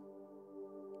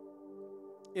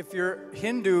 If you're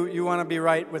Hindu, you want to be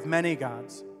right with many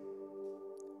gods.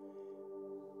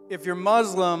 If you're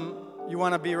Muslim, you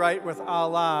want to be right with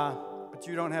Allah, but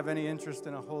you don't have any interest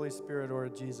in a Holy Spirit or a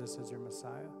Jesus as your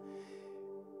Messiah.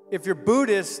 If you're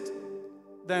Buddhist,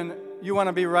 then you want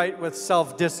to be right with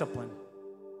self-discipline.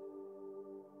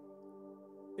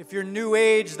 If you're New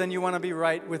Age, then you want to be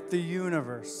right with the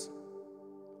universe.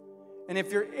 And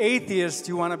if you're atheist,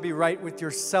 you want to be right with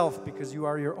yourself because you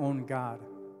are your own God.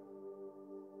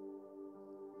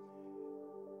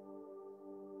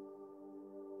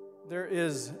 There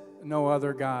is no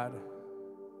other God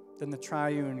than the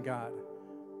triune God.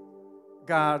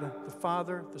 God, the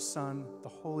Father, the Son, the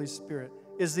Holy Spirit,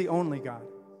 is the only God.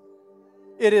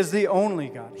 It is the only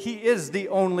God. He is the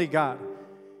only God.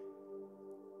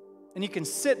 And you can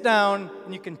sit down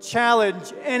and you can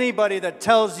challenge anybody that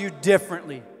tells you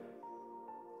differently.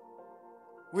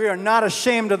 We are not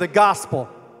ashamed of the gospel.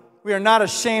 We are not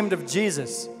ashamed of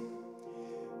Jesus.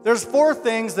 There's 4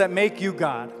 things that make you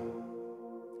God.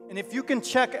 And if you can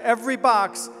check every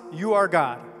box, you are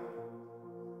God.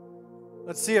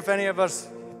 Let's see if any of us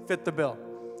fit the bill.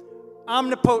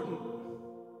 Omnipotent,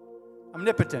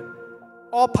 omnipotent,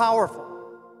 all-powerful,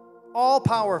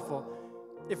 all-powerful.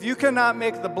 If you cannot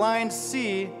make the blind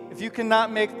see, if you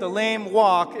cannot make the lame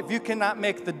walk, if you cannot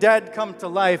make the dead come to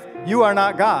life, you are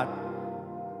not God.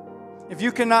 If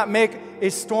you cannot make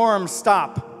a storm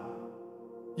stop,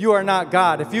 you are not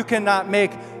God. If you cannot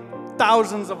make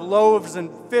thousands of loaves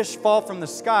and fish fall from the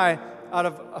sky out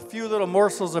of a few little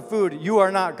morsels of food, you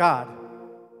are not God.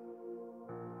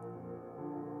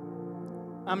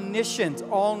 Omniscient,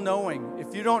 all-knowing.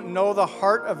 If you don't know the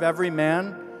heart of every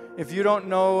man, if you don't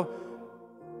know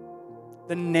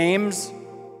the names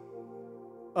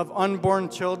of unborn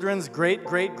children's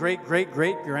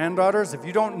great-great-great-great-great-granddaughters, if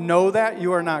you don't know that,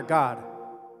 you are not God.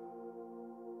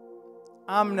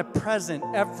 Omnipresent,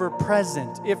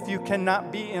 ever-present. If you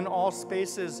cannot be in all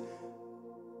spaces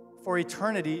for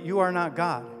eternity, you are not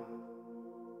God.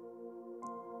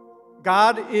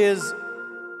 God is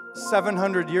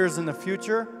 700 years in the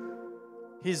future.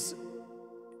 He's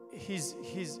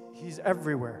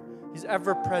everywhere. He's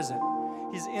ever-present.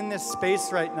 He's in this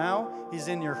space right now. He's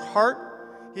in your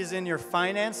heart. He's in your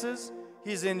finances.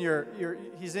 He's in your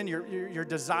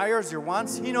desires, your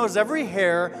wants. He knows every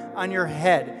hair on your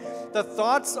head. The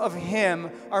thoughts of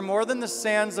him are more than the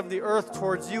sands of the earth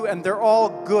towards you, and they're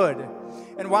all good.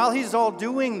 And while he's all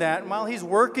doing that, and while he's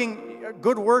working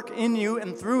good work in you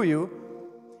and through you,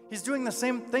 he's doing the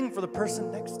same thing for the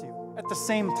person next to you at the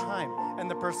same time, and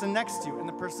the person next to you, and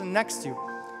the person next to you.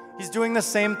 He's doing the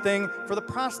same thing for the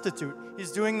prostitute.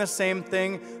 He's doing the same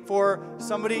thing for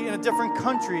somebody in a different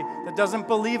country that doesn't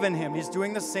believe in him. He's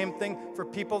doing the same thing for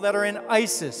people that are in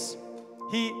ISIS.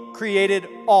 He created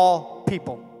all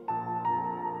people.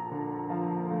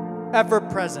 Ever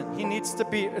present. He needs to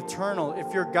be eternal.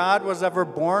 If your God was ever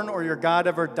born or your God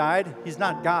ever died, he's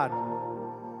not God.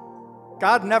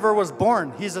 God never was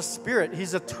born. He's a spirit.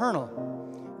 He's eternal.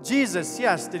 Jesus,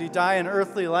 yes, did he die an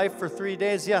earthly life for 3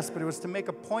 days? Yes, but it was to make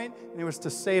a point and it was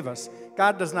to save us.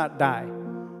 God does not die.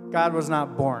 God was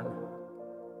not born.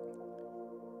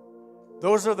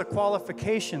 Those are the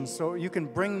qualifications, so you can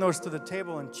bring those to the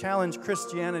table and challenge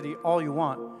Christianity all you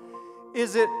want.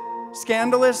 Is it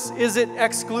scandalous? Is it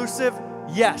exclusive?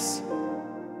 Yes.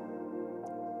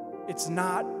 It's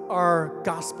not our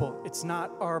gospel. It's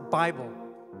not our Bible.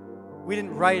 We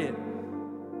didn't write it.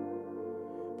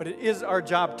 But it is our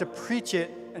job to preach it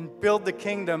and build the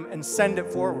kingdom and send it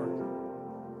forward.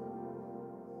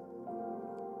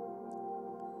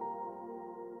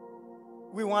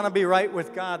 We want to be right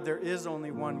with God. There is only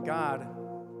one God.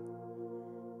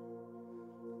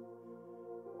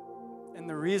 And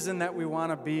the reason that we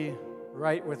want to be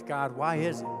right with God, why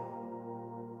is it?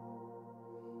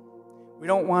 We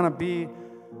don't want to be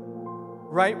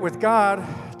right with God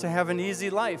to have an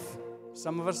easy life.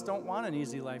 Some of us don't want an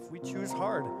easy life. We choose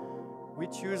hard. We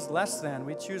choose less than.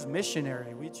 We choose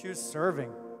missionary. We choose serving.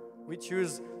 We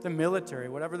choose the military,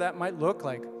 whatever that might look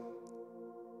like.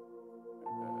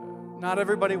 Not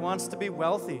everybody wants to be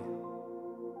wealthy.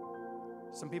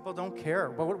 Some people don't care.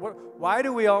 But why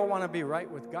do we all want to be right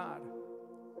with God?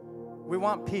 We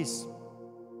want peace.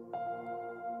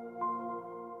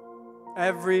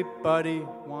 Everybody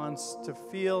wants to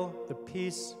feel the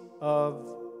peace of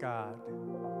God.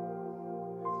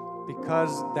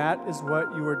 Because that is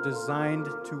what you were designed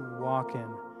to walk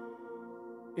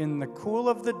in. In the cool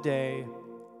of the day,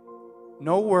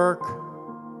 no work,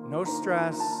 no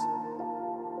stress,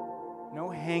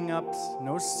 no hang-ups,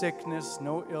 no sickness,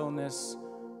 no illness,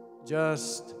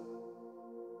 just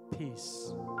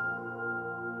peace.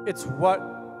 It's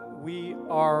what we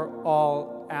are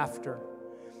all after.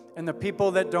 And the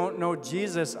people that don't know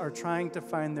Jesus are trying to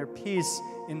find their peace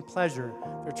in pleasure.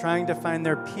 They're trying to find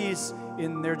their peace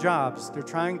in their jobs. They're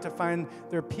trying to find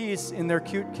their peace in their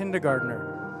cute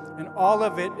kindergartner. And all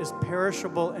of it is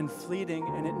perishable and fleeting,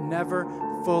 and it never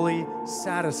fully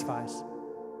satisfies.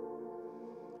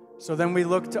 So then we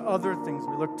look to other things.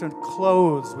 We look to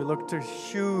clothes. We look to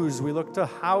shoes. We look to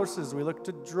houses. We look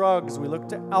to drugs. We look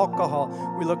to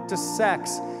alcohol. We look to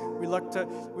sex. We look to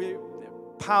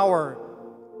power.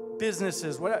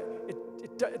 Businesses,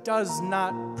 it does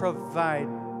not provide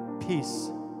peace.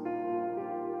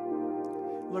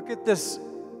 Look at this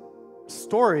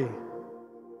story.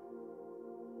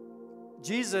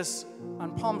 Jesus,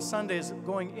 on Palm Sundays,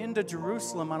 going into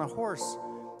Jerusalem on a horse.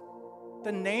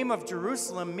 The name of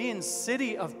Jerusalem means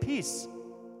city of peace.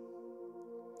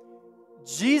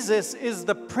 Jesus is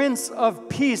the Prince of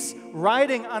Peace,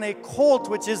 riding on a colt,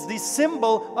 which is the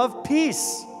symbol of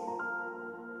peace.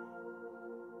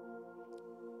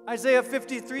 Isaiah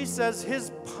 53 says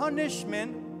his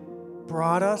punishment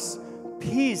brought us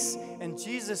peace. And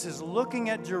Jesus is looking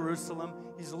at Jerusalem.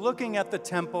 He's looking at the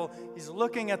temple. He's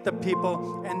looking at the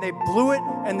people. And they blew it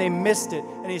and they missed it.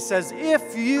 And he says,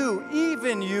 if you,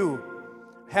 even you,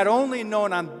 had only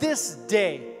known on this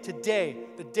day, today,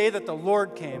 the day that the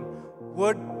Lord came,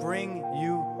 would bring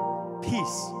you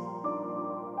peace.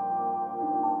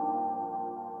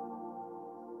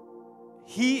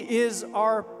 He is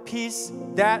our peace.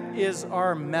 That is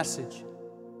our message.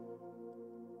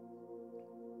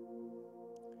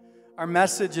 Our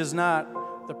message is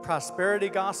not the prosperity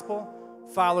gospel.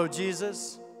 Follow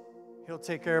Jesus. He'll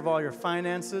take care of all your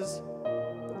finances.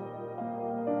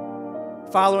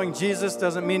 Following Jesus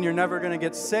doesn't mean you're never going to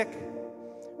get sick.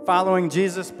 Following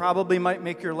Jesus probably might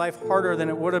make your life harder than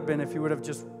it would have been if you would have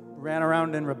just ran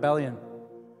around in rebellion.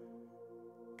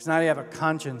 Because now you have a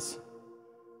conscience.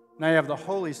 Now you have the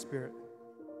Holy Spirit.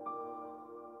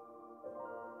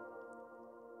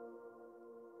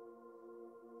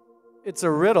 It's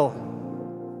a riddle.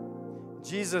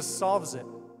 Jesus solves it.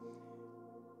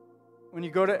 When you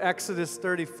go to Exodus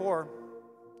 34,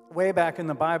 way back in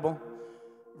the Bible,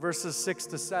 verses 6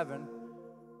 to 7,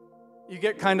 you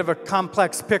get kind of a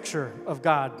complex picture of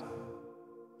God.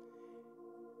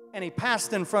 And he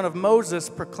passed in front of Moses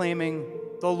proclaiming,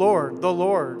 the Lord,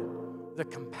 the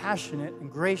compassionate and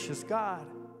gracious God,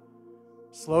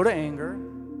 slow to anger,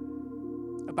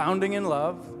 abounding in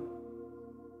love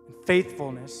and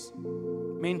faithfulness,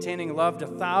 maintaining love to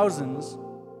thousands,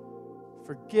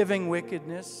 forgiving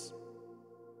wickedness,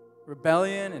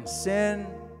 rebellion, and sin.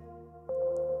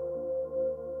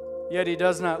 Yet he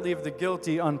does not leave the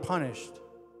guilty unpunished.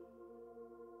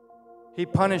 He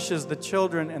punishes the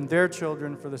children and their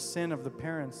children for the sin of the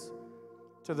parents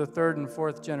to the third and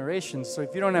fourth generations. So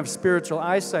if you don't have spiritual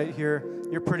eyesight here,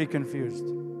 you're pretty confused.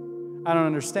 I don't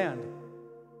understand.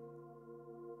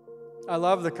 I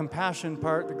love the compassion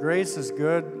part. The grace is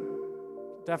good.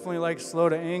 Definitely like slow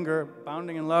to anger,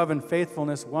 abounding in love and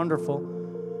faithfulness, wonderful.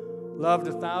 Love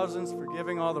to thousands,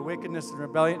 forgiving all the wickedness and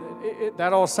rebellion.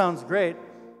 That all sounds great,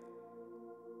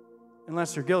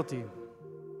 unless you're guilty.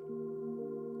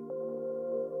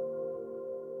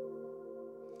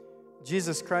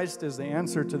 Jesus Christ is the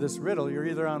answer to this riddle. You're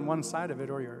either on one side of it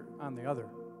or you're on the other.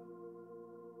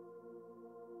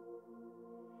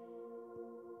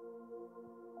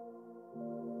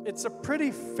 It's a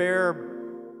pretty fair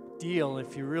deal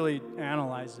if you really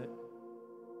analyze it.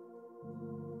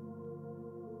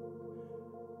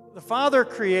 The Father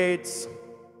creates,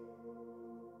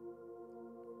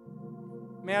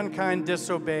 mankind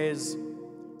disobeys,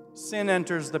 sin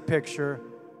enters the picture.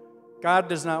 God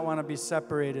does not want to be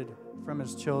separated from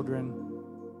his children.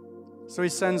 So he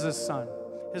sends his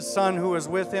son who was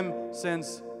with him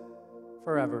since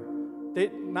forever.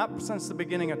 Not since the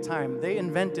beginning of time. They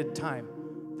invented time,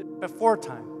 before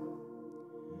time.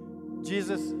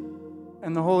 Jesus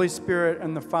and the Holy Spirit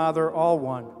and the Father, all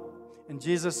one. And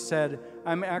Jesus said,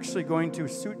 I'm actually going to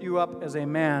suit you up as a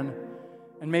man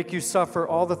and make you suffer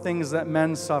all the things that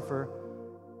men suffer.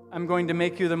 I'm going to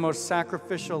make you the most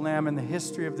sacrificial lamb in the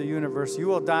history of the universe. You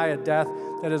will die a death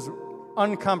that is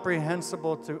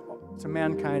incomprehensible to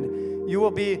mankind. You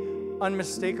will be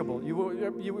unmistakable. You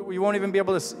won't even be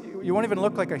able to, you won't even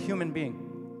look like a human being.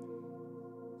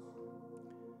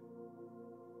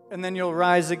 And then you'll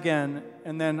rise again,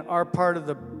 and then our part of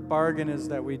the bargain is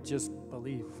that we just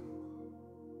believe.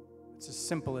 It's as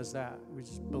simple as that. We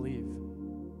just believe.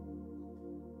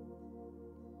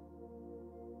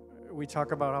 We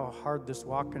talk about how hard this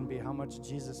walk can be, how much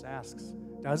Jesus asks.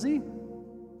 Does he?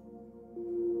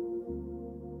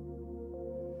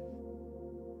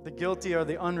 The guilty are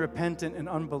the unrepentant and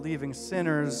unbelieving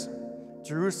sinners.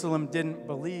 Jerusalem didn't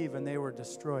believe, and they were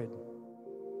destroyed.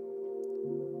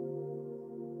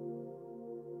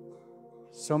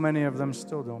 So many of them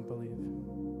still don't believe.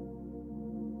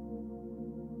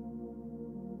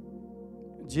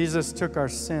 Jesus took our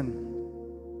sin.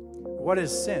 What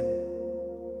is sin?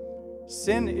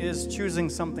 Sin is choosing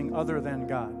something other than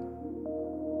God.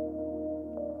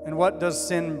 And what does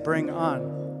sin bring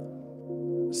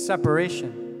on?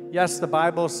 Separation. Yes, the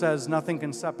Bible says nothing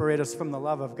can separate us from the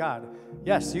love of God.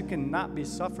 Yes, you cannot be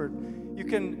suffered. You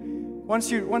can,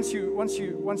 once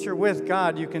you're with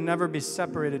God, you can never be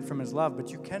separated from his love, but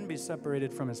you can be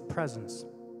separated from his presence.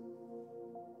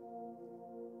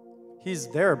 He's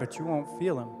there, but you won't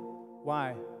feel him.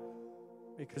 Why?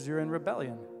 Because you're in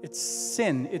rebellion. It's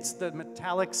sin. It's the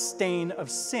metallic stain of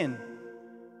sin.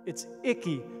 It's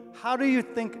icky. How do you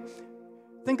think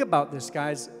about this,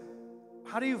 guys?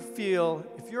 How do you feel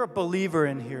if you're a believer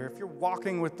in here, if you're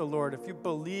walking with the Lord, if you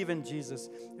believe in Jesus,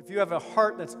 if you have a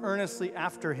heart that's earnestly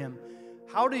after him?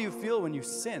 How do you feel when you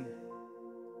sin?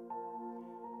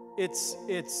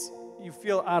 You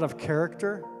feel out of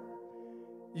character.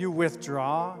 You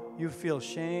withdraw. You feel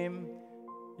shame.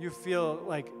 You feel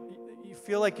like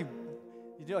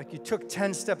you took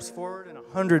 10 steps forward and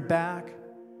 100 back.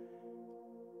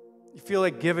 You feel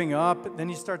like giving up. Then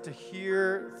you start to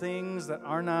hear things that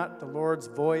are not the Lord's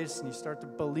voice, and you start to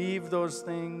believe those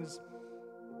things.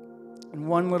 And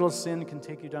one little sin can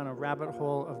take you down a rabbit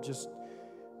hole of just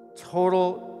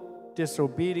total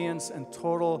disobedience and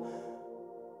total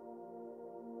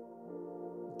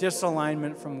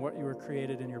disalignment from what you were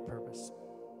created in your purpose.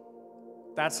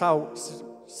 That's how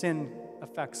sin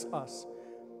affects us.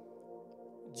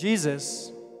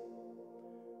 Jesus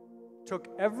took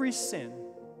every sin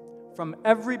from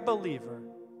every believer,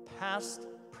 past,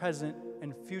 present,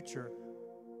 and future,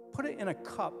 put it in a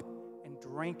cup and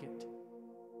drank it.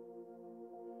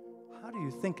 How do you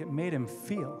think it made him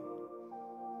feel?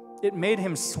 It made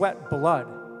him sweat blood.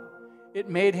 It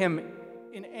made him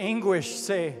in anguish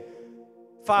say,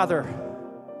 Father,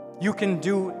 you can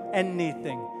do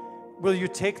anything. Will you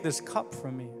take this cup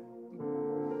from me?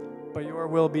 But your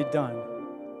will be done.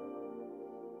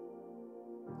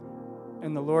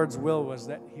 And the Lord's will was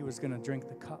that he was going to drink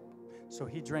the cup. So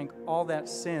he drank all that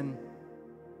sin,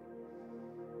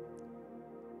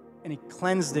 and he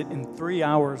cleansed it in 3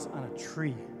 hours on a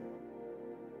tree.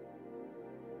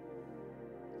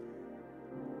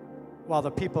 While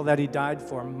the people that he died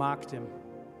for mocked him.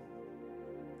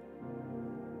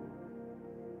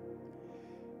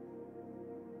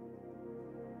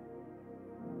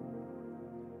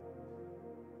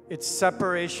 It's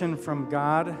separation from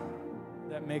God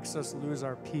that makes us lose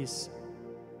our peace.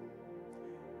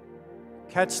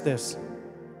 Catch this.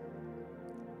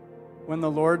 When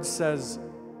the Lord says,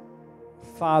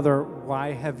 "Father,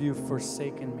 why have you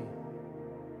forsaken me?"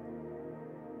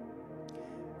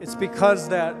 It's because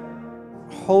that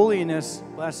holiness,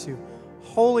 bless you,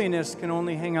 holiness can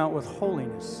only hang out with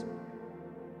holiness.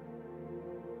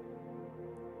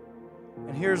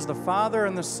 And here's the Father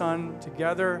and the Son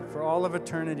together for all of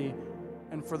eternity,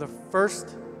 and for the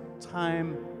first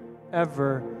time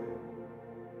ever,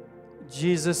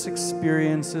 Jesus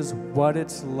experiences what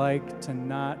it's like to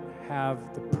not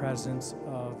have the presence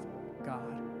of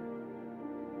God.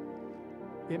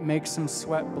 It makes him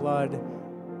sweat blood.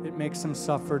 It makes him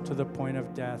suffer to the point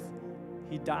of death.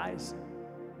 He dies.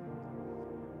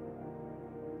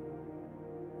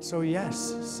 So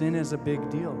yes, sin is a big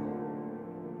deal.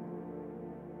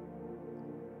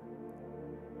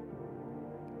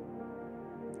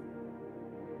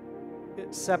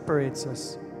 It separates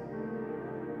us.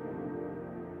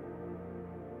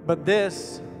 But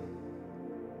this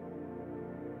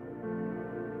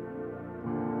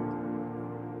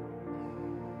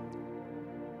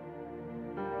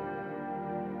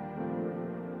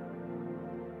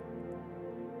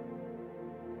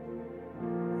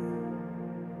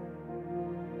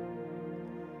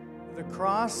the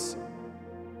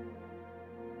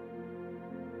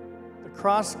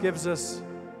cross gives us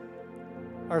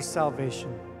our salvation.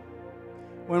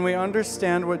 When we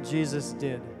understand what Jesus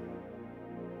did,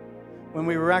 when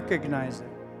we recognize it,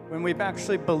 when we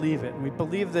actually believe it, and we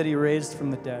believe that he raised from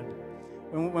the dead,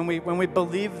 when we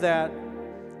believe that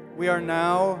we are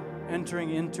now entering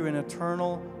into an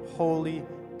eternal, holy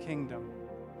kingdom.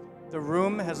 The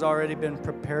room has already been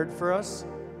prepared for us.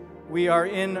 We are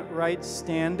in right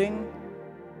standing.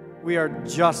 We are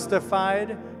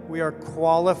justified. We are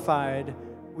qualified.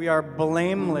 We are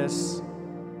blameless.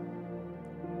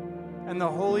 And the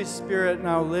Holy Spirit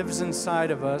now lives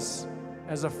inside of us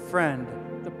as a friend.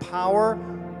 The power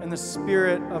and the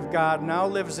Spirit of God now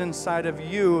lives inside of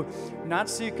you, not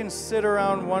so you can sit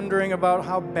around wondering about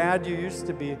how bad you used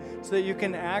to be, so that you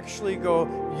can actually go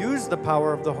use the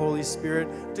power of the Holy Spirit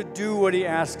to do what he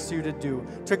asks you to do,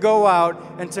 to go out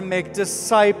and to make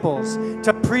disciples,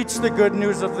 to preach the good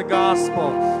news of the gospel,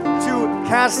 to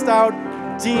cast out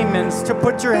demons, to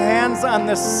put your hands on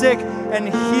the sick and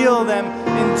heal them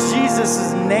in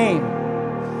Jesus' name.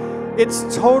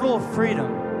 It's total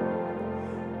freedom.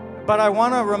 But I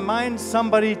want to remind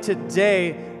somebody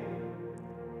today,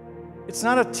 it's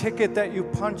not a ticket that you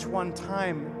punch one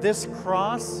time. This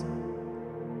cross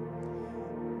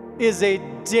is a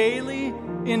daily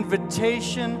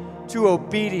invitation to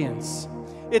obedience.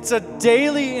 It's a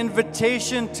daily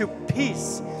invitation to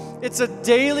peace. It's a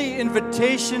daily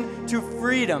invitation to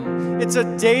freedom. It's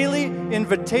a daily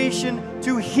invitation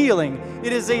to healing.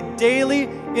 It is a daily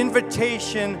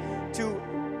invitation to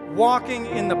walking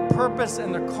in the purpose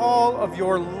and the call of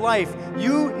your life.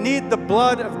 You need the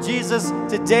blood of Jesus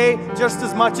today just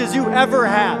as much as you ever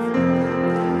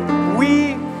have.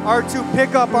 We are to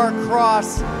pick up our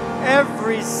cross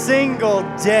every single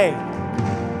day.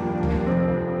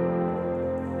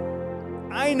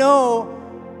 I know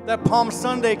that Palm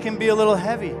Sunday can be a little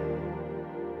heavy.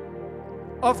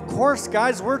 Of course,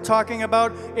 guys, we're talking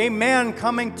about a man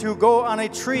coming to go on a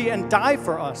tree and die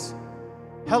for us.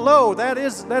 Hello, that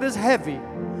is heavy.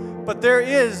 But there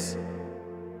is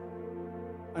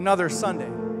another Sunday.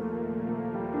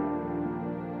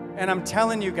 And I'm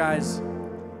telling you guys,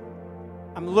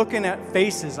 I'm looking at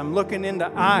faces, I'm looking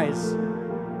into eyes.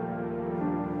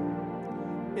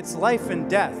 It's life and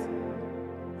death.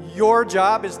 Your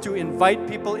job is to invite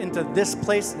people into this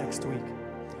place next week.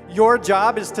 Your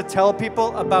job is to tell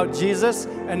people about Jesus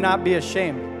and not be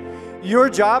ashamed. Your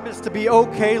job is to be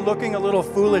okay looking a little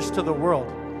foolish to the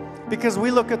world, because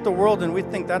we look at the world and we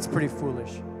think that's pretty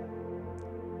foolish.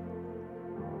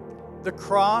 The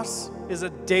cross is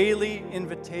a daily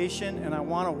invitation, and I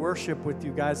want to worship with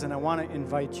you guys, and I want to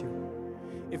invite you.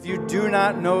 If you do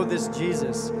not know this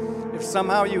Jesus, if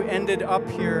somehow you ended up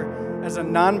here as a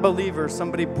non-believer,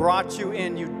 somebody brought you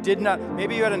in, you did not,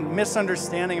 maybe you had a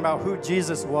misunderstanding about who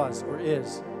Jesus was or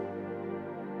is.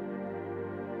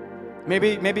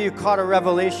 Maybe you caught a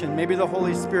revelation. Maybe the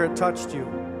Holy Spirit touched you.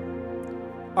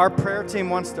 Our prayer team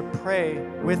wants to pray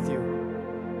with you.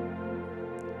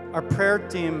 Our prayer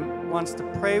team wants to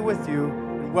pray with you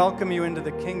and welcome you into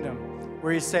the kingdom,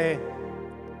 where you say,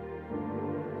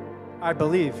 I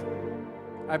believe.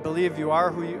 I believe you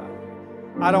are who you are.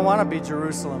 I don't want to be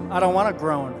Jerusalem. I don't want to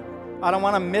groan. I don't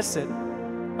want to miss it.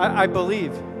 I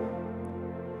believe.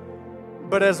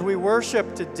 But as we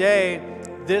worship today,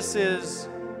 this is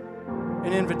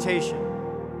an invitation.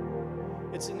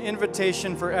 It's an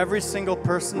invitation for every single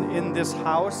person in this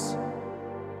house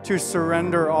to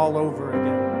surrender all over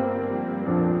again.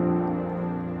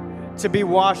 To be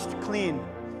washed clean.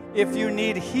 If you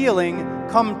need healing,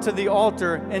 come to the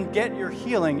altar and get your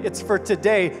healing. It's for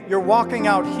today. You're walking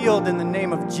out healed in the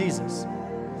name of Jesus.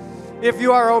 If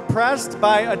you are oppressed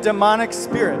by a demonic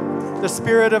spirit, the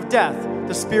spirit of death,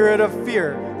 the spirit of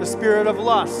fear, the spirit of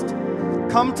lust,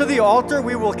 come to the altar.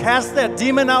 We will cast that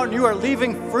demon out and you are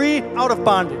leaving free out of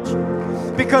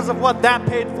bondage because of what that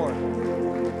paid for.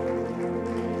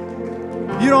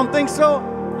 You don't think so?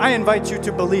 I invite you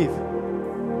to believe.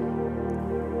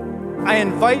 I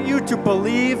invite you to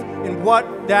believe in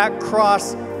what that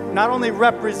cross not only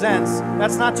represents.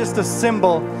 That's not just a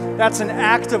symbol, that's an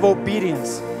act of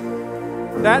obedience.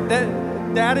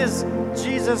 That is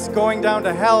Jesus going down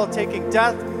to hell, taking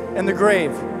death and the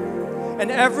grave. And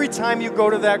every time you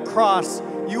go to that cross,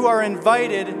 you are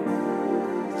invited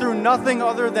through nothing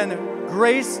other than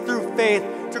grace through faith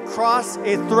to cross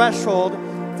a threshold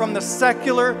from the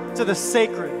secular to the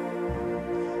sacred,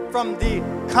 from the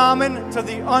common to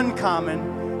the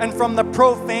uncommon, and from the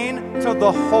profane to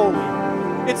the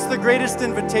holy. It's the greatest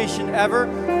invitation ever.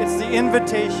 It's the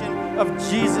invitation of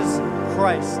Jesus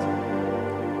Christ.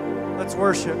 Let's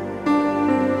worship.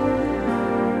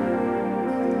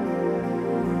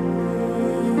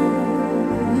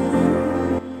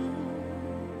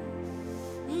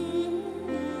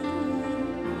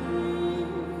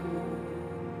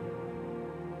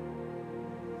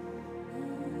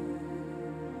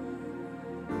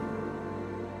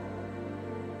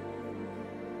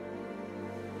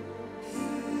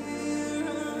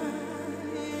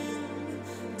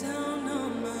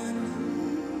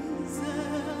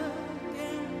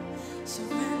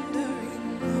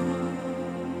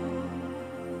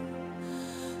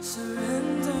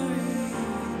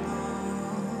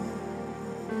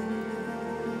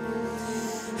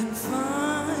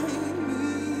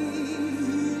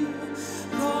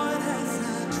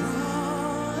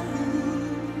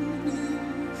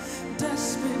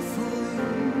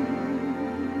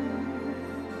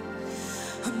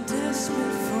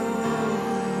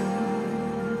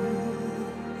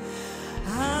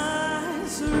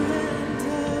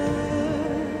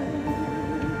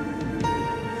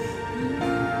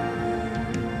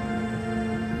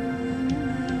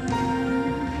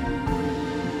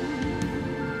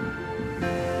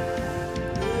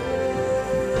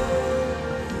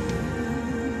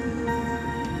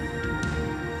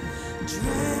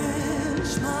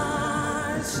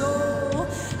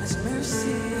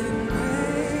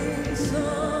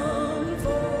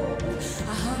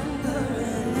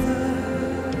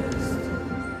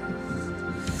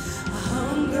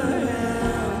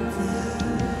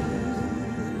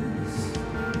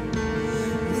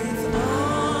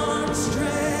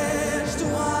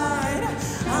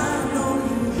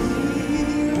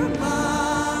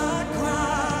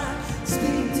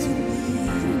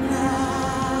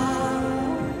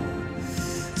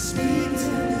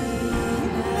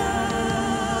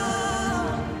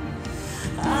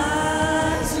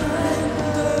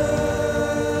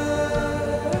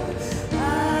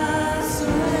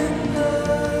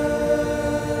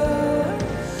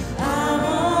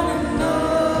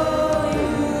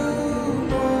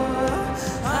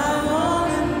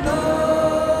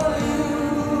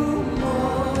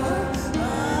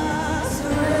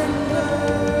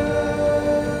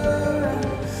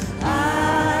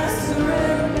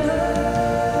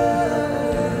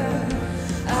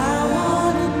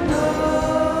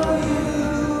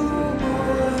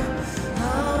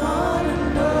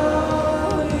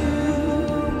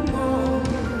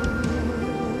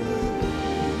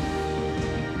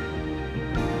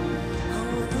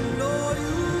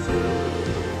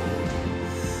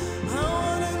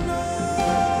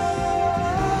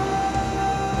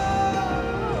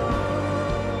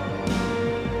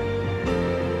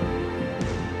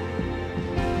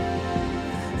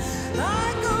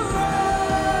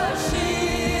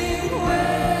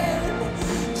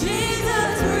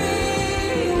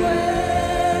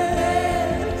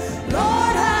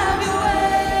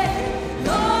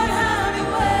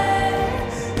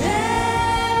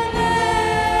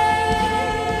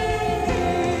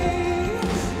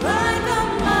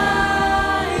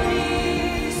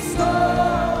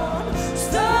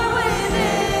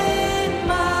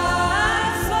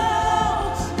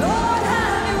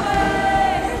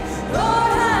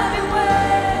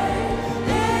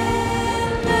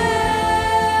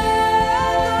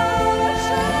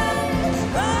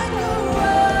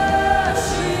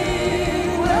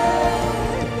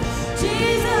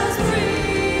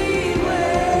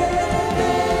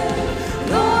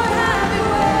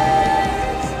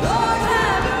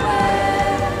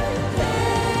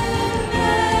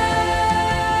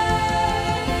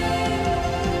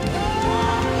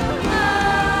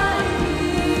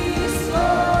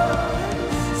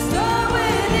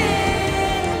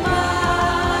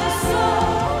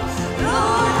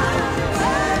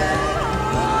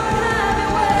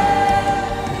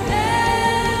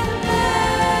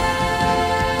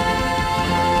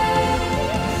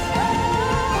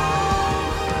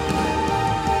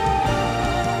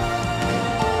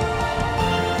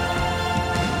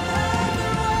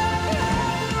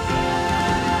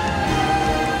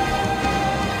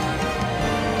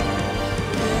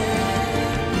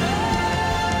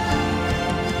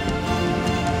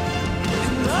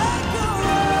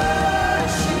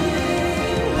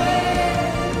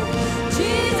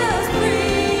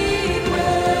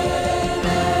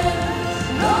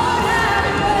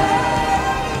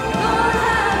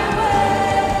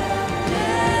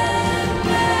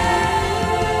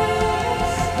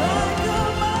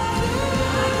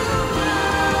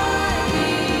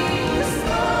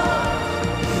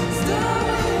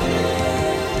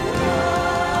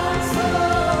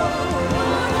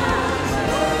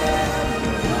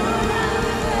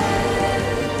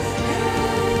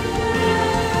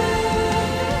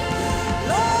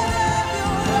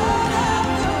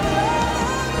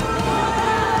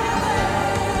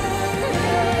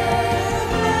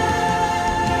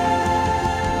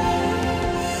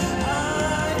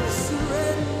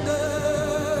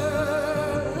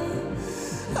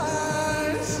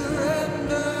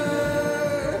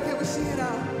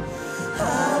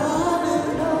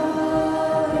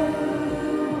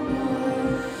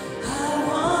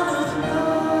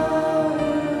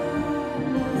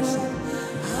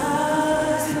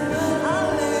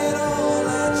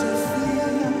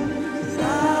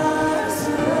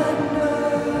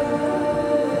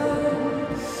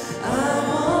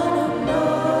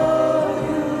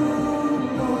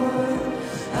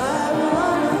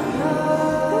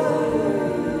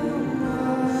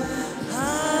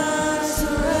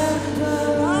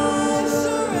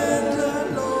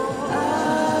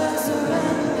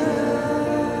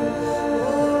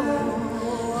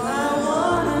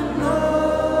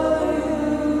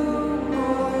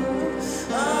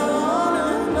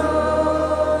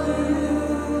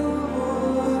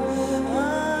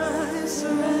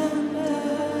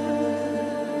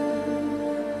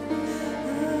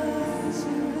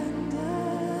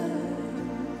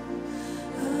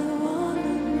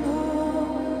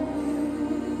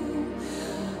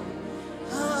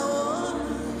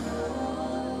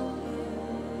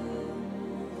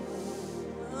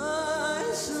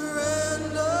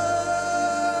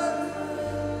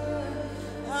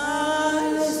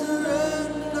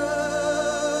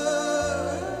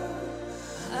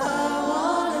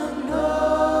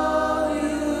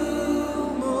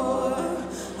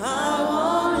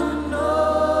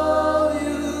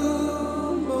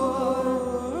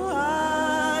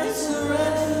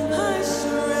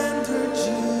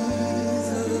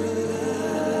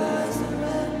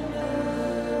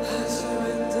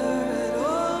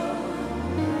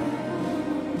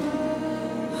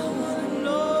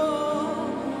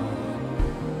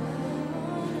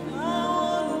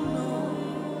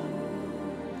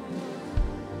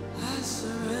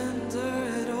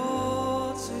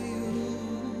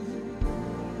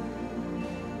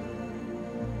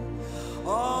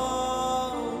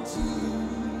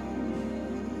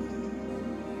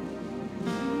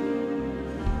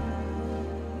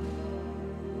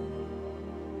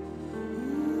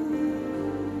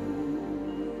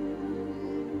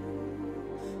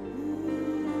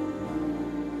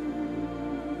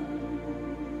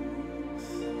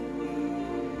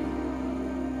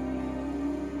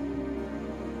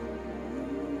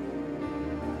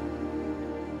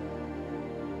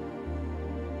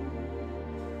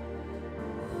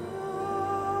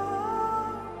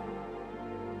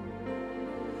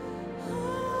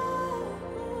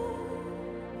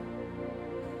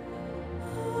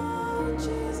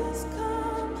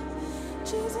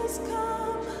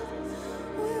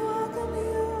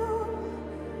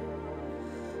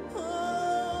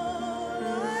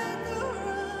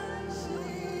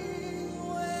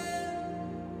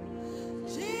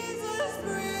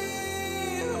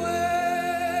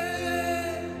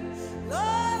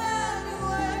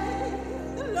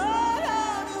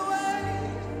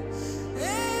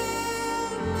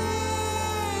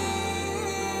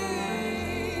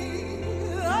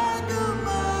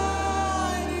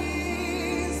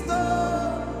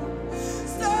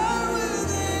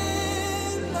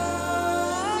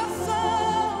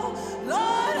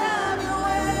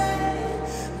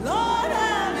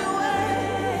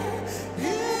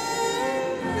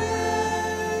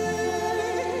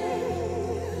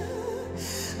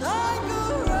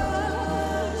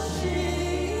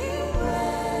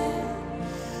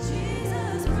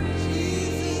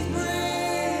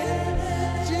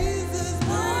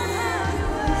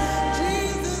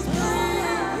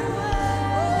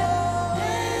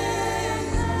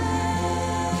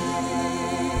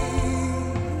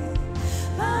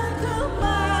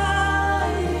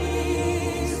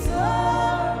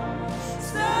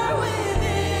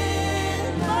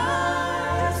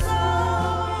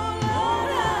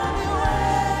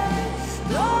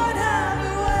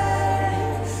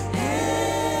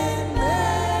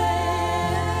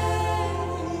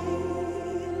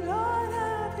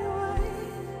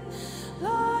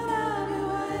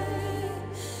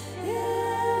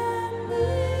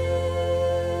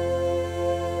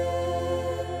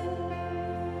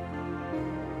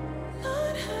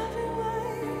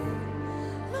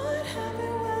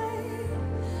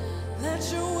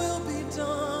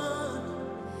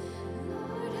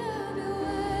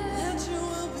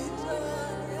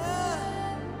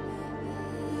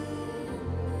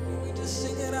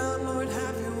 Sing it out, Lord,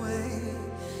 have your way.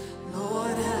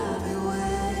 Lord, have your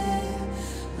way.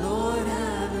 Lord,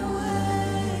 have your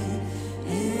way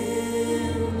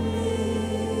in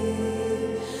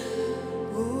me.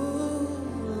 Ooh,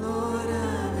 Lord,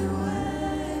 have your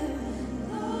way.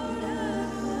 Lord,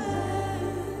 have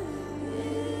your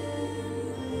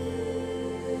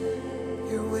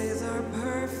way. Your ways are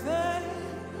perfect.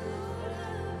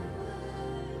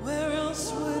 Where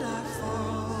else would I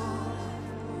fall?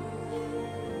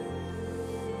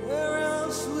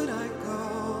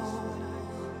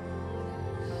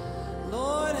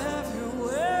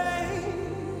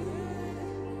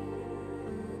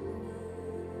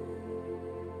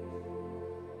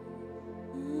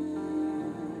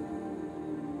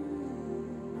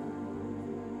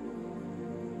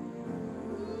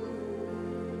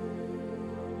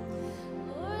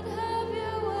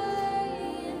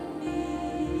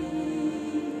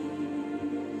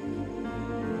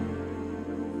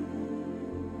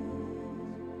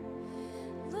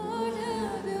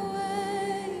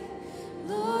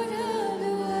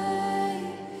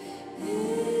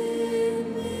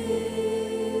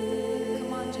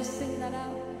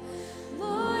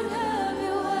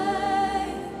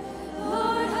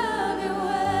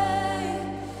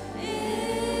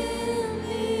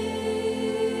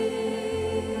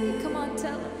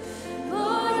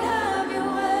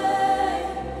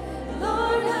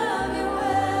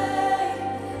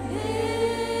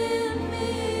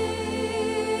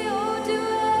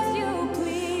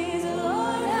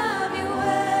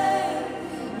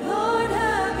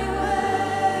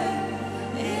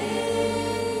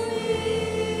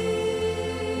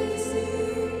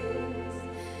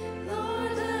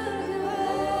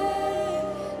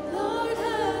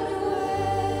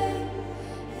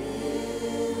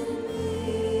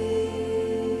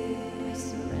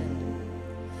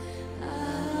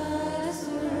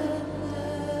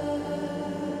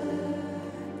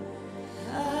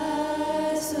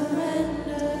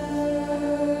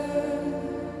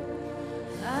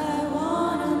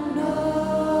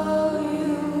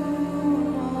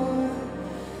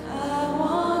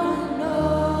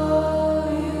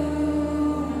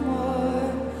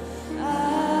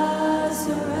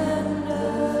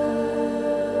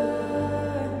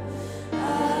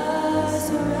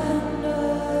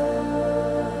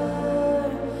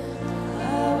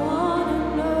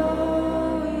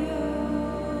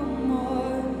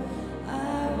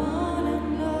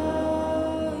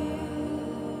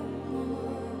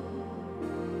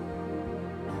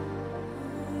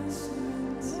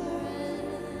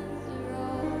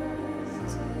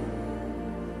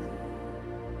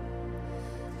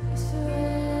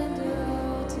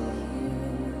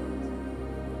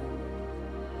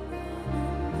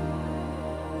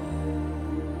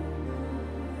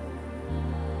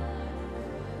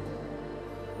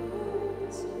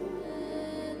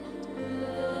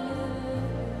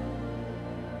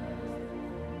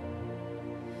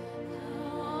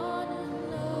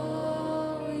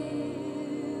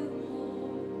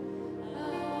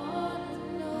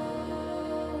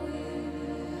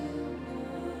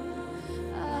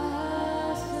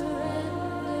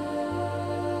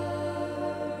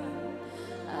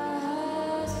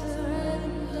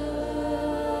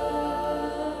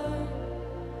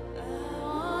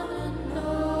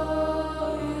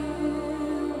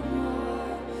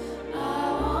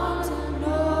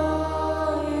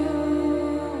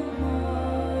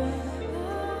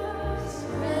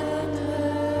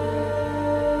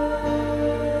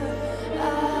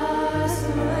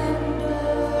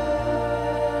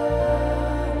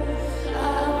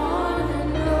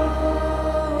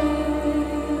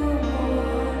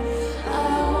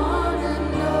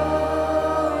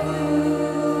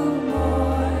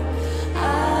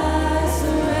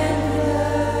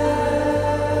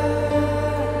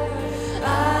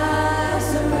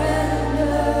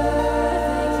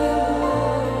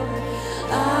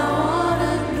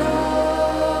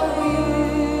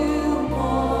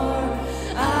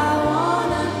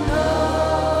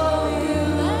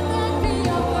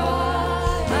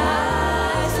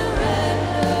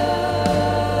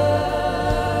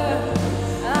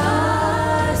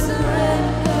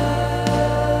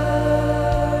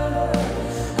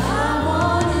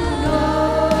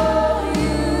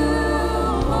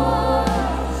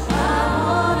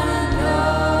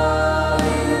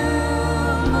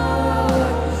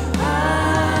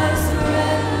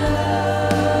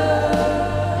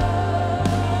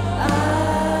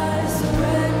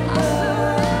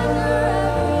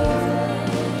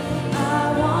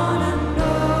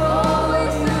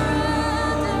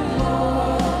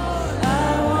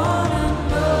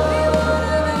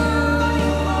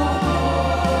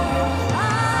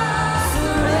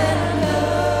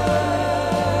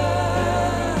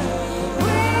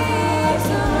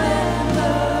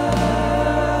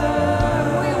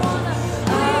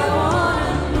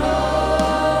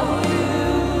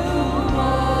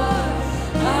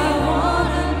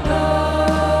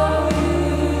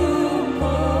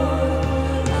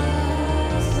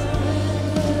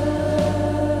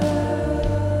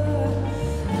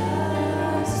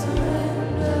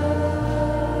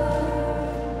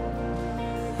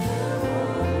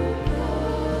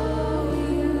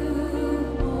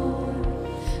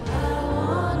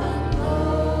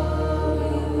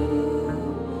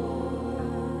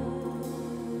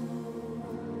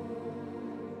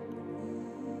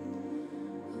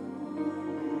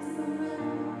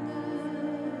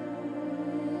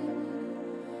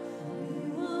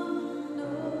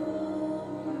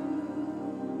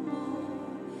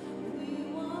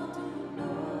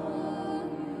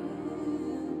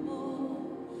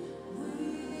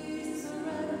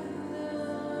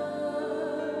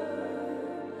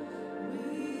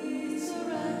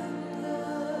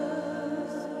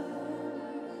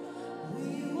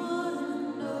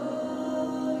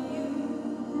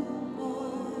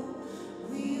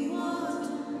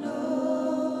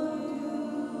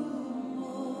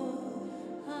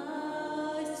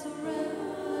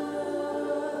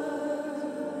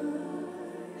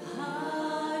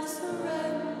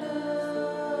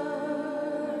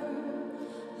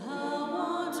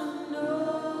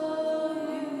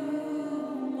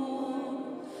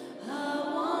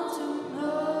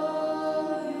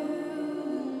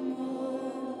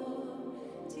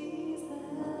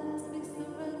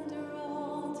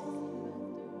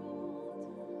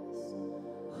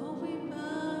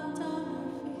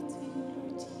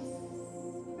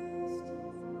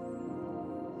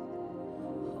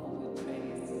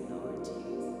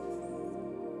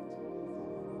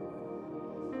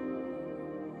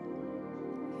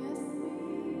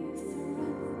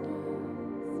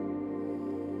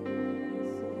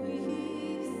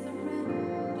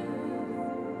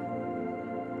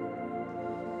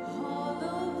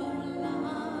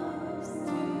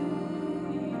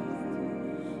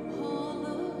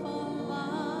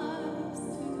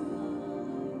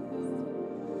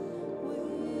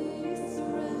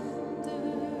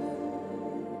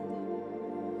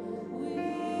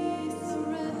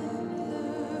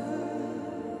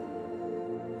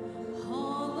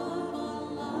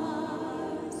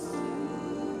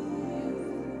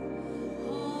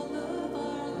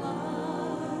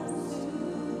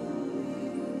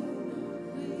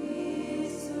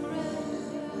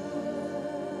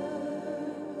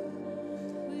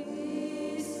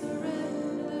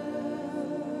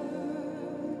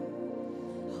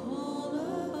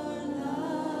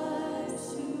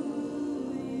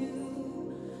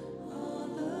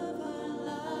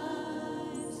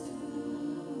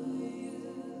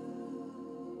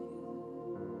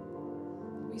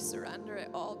 surrender it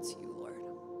all to you, Lord.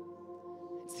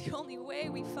 It's the only way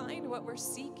we find what we're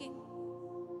seeking.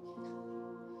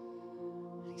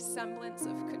 Any semblance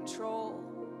of control,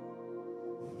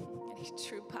 any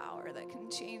true power that can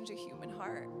change a human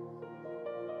heart.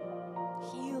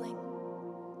 Healing,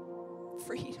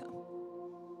 freedom.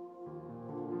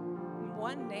 In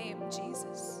one name,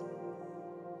 Jesus.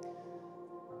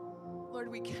 Lord,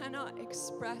 we cannot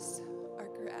express our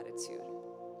gratitude.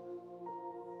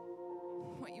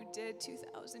 What you did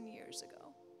 2,000 years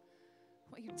ago,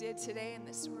 what you did today in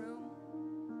this room,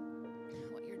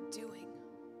 what you're doing.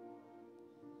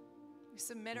 We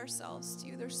submit ourselves to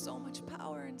you. There's so much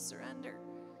power in surrender.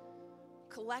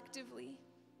 Collectively,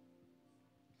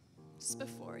 just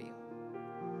before you.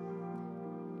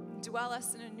 Dwell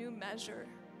us in a new measure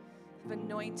of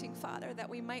anointing, Father, that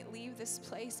we might leave this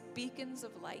place beacons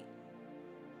of light.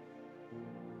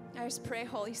 I just pray,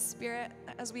 Holy Spirit,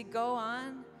 as we go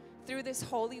on through this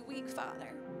Holy Week, Father,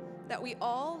 that we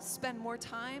all spend more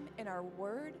time in our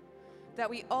word, that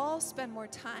we all spend more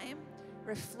time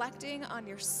reflecting on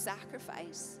your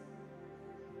sacrifice.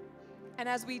 And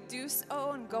as we do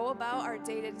so and go about our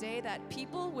day-to-day, that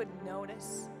people would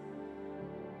notice.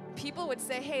 People would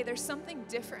say, hey, there's something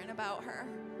different about her,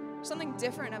 something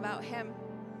different about him.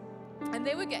 And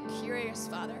they would get curious,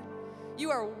 Father. You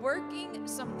are working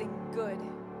something good.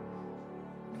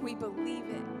 We believe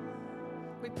it.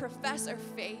 We profess our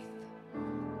faith.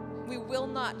 We will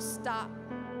not stop.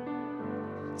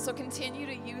 So continue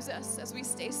to use us as we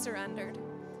stay surrendered.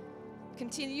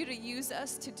 Continue to use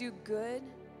us to do good.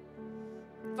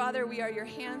 Father, we are your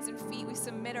hands and feet. We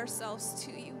submit ourselves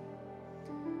to you.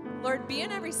 Lord, be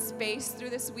in every space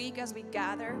through this week as we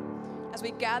gather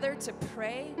to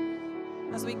pray,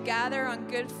 as we gather on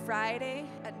Good Friday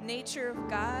at Nature of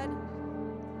God.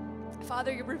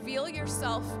 Father, you reveal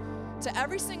yourself to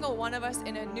every single one of us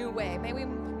in a new way.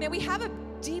 May we have a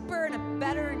deeper and a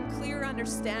better and clearer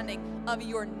understanding of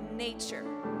your nature,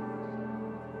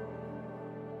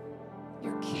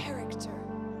 your character,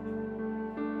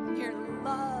 your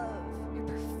love, your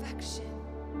perfection.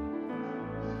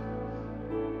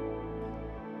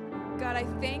 God, I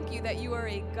thank you that you are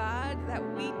a God that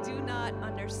we do not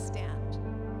understand.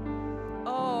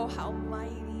 Oh, how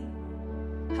mighty,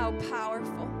 how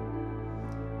powerful.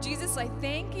 Jesus, I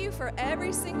thank you for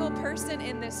every single person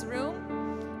in this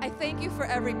room. I thank you for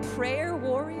every prayer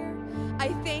warrior. I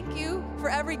thank you for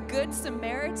every good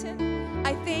Samaritan.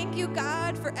 I thank you,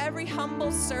 God, for every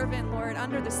humble servant, Lord,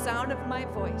 under the sound of my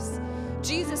voice.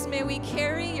 Jesus, may we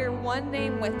carry your one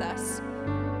name with us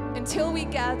until we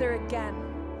gather again.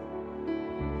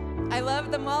 I love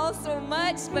them all so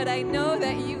much, but I know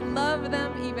that you love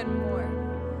them even more.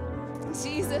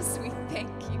 Jesus, we thank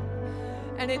you.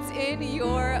 And it's in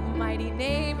your mighty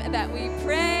name that we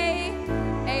pray.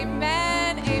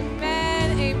 Amen,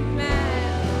 amen,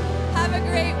 amen. Have a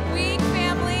great week.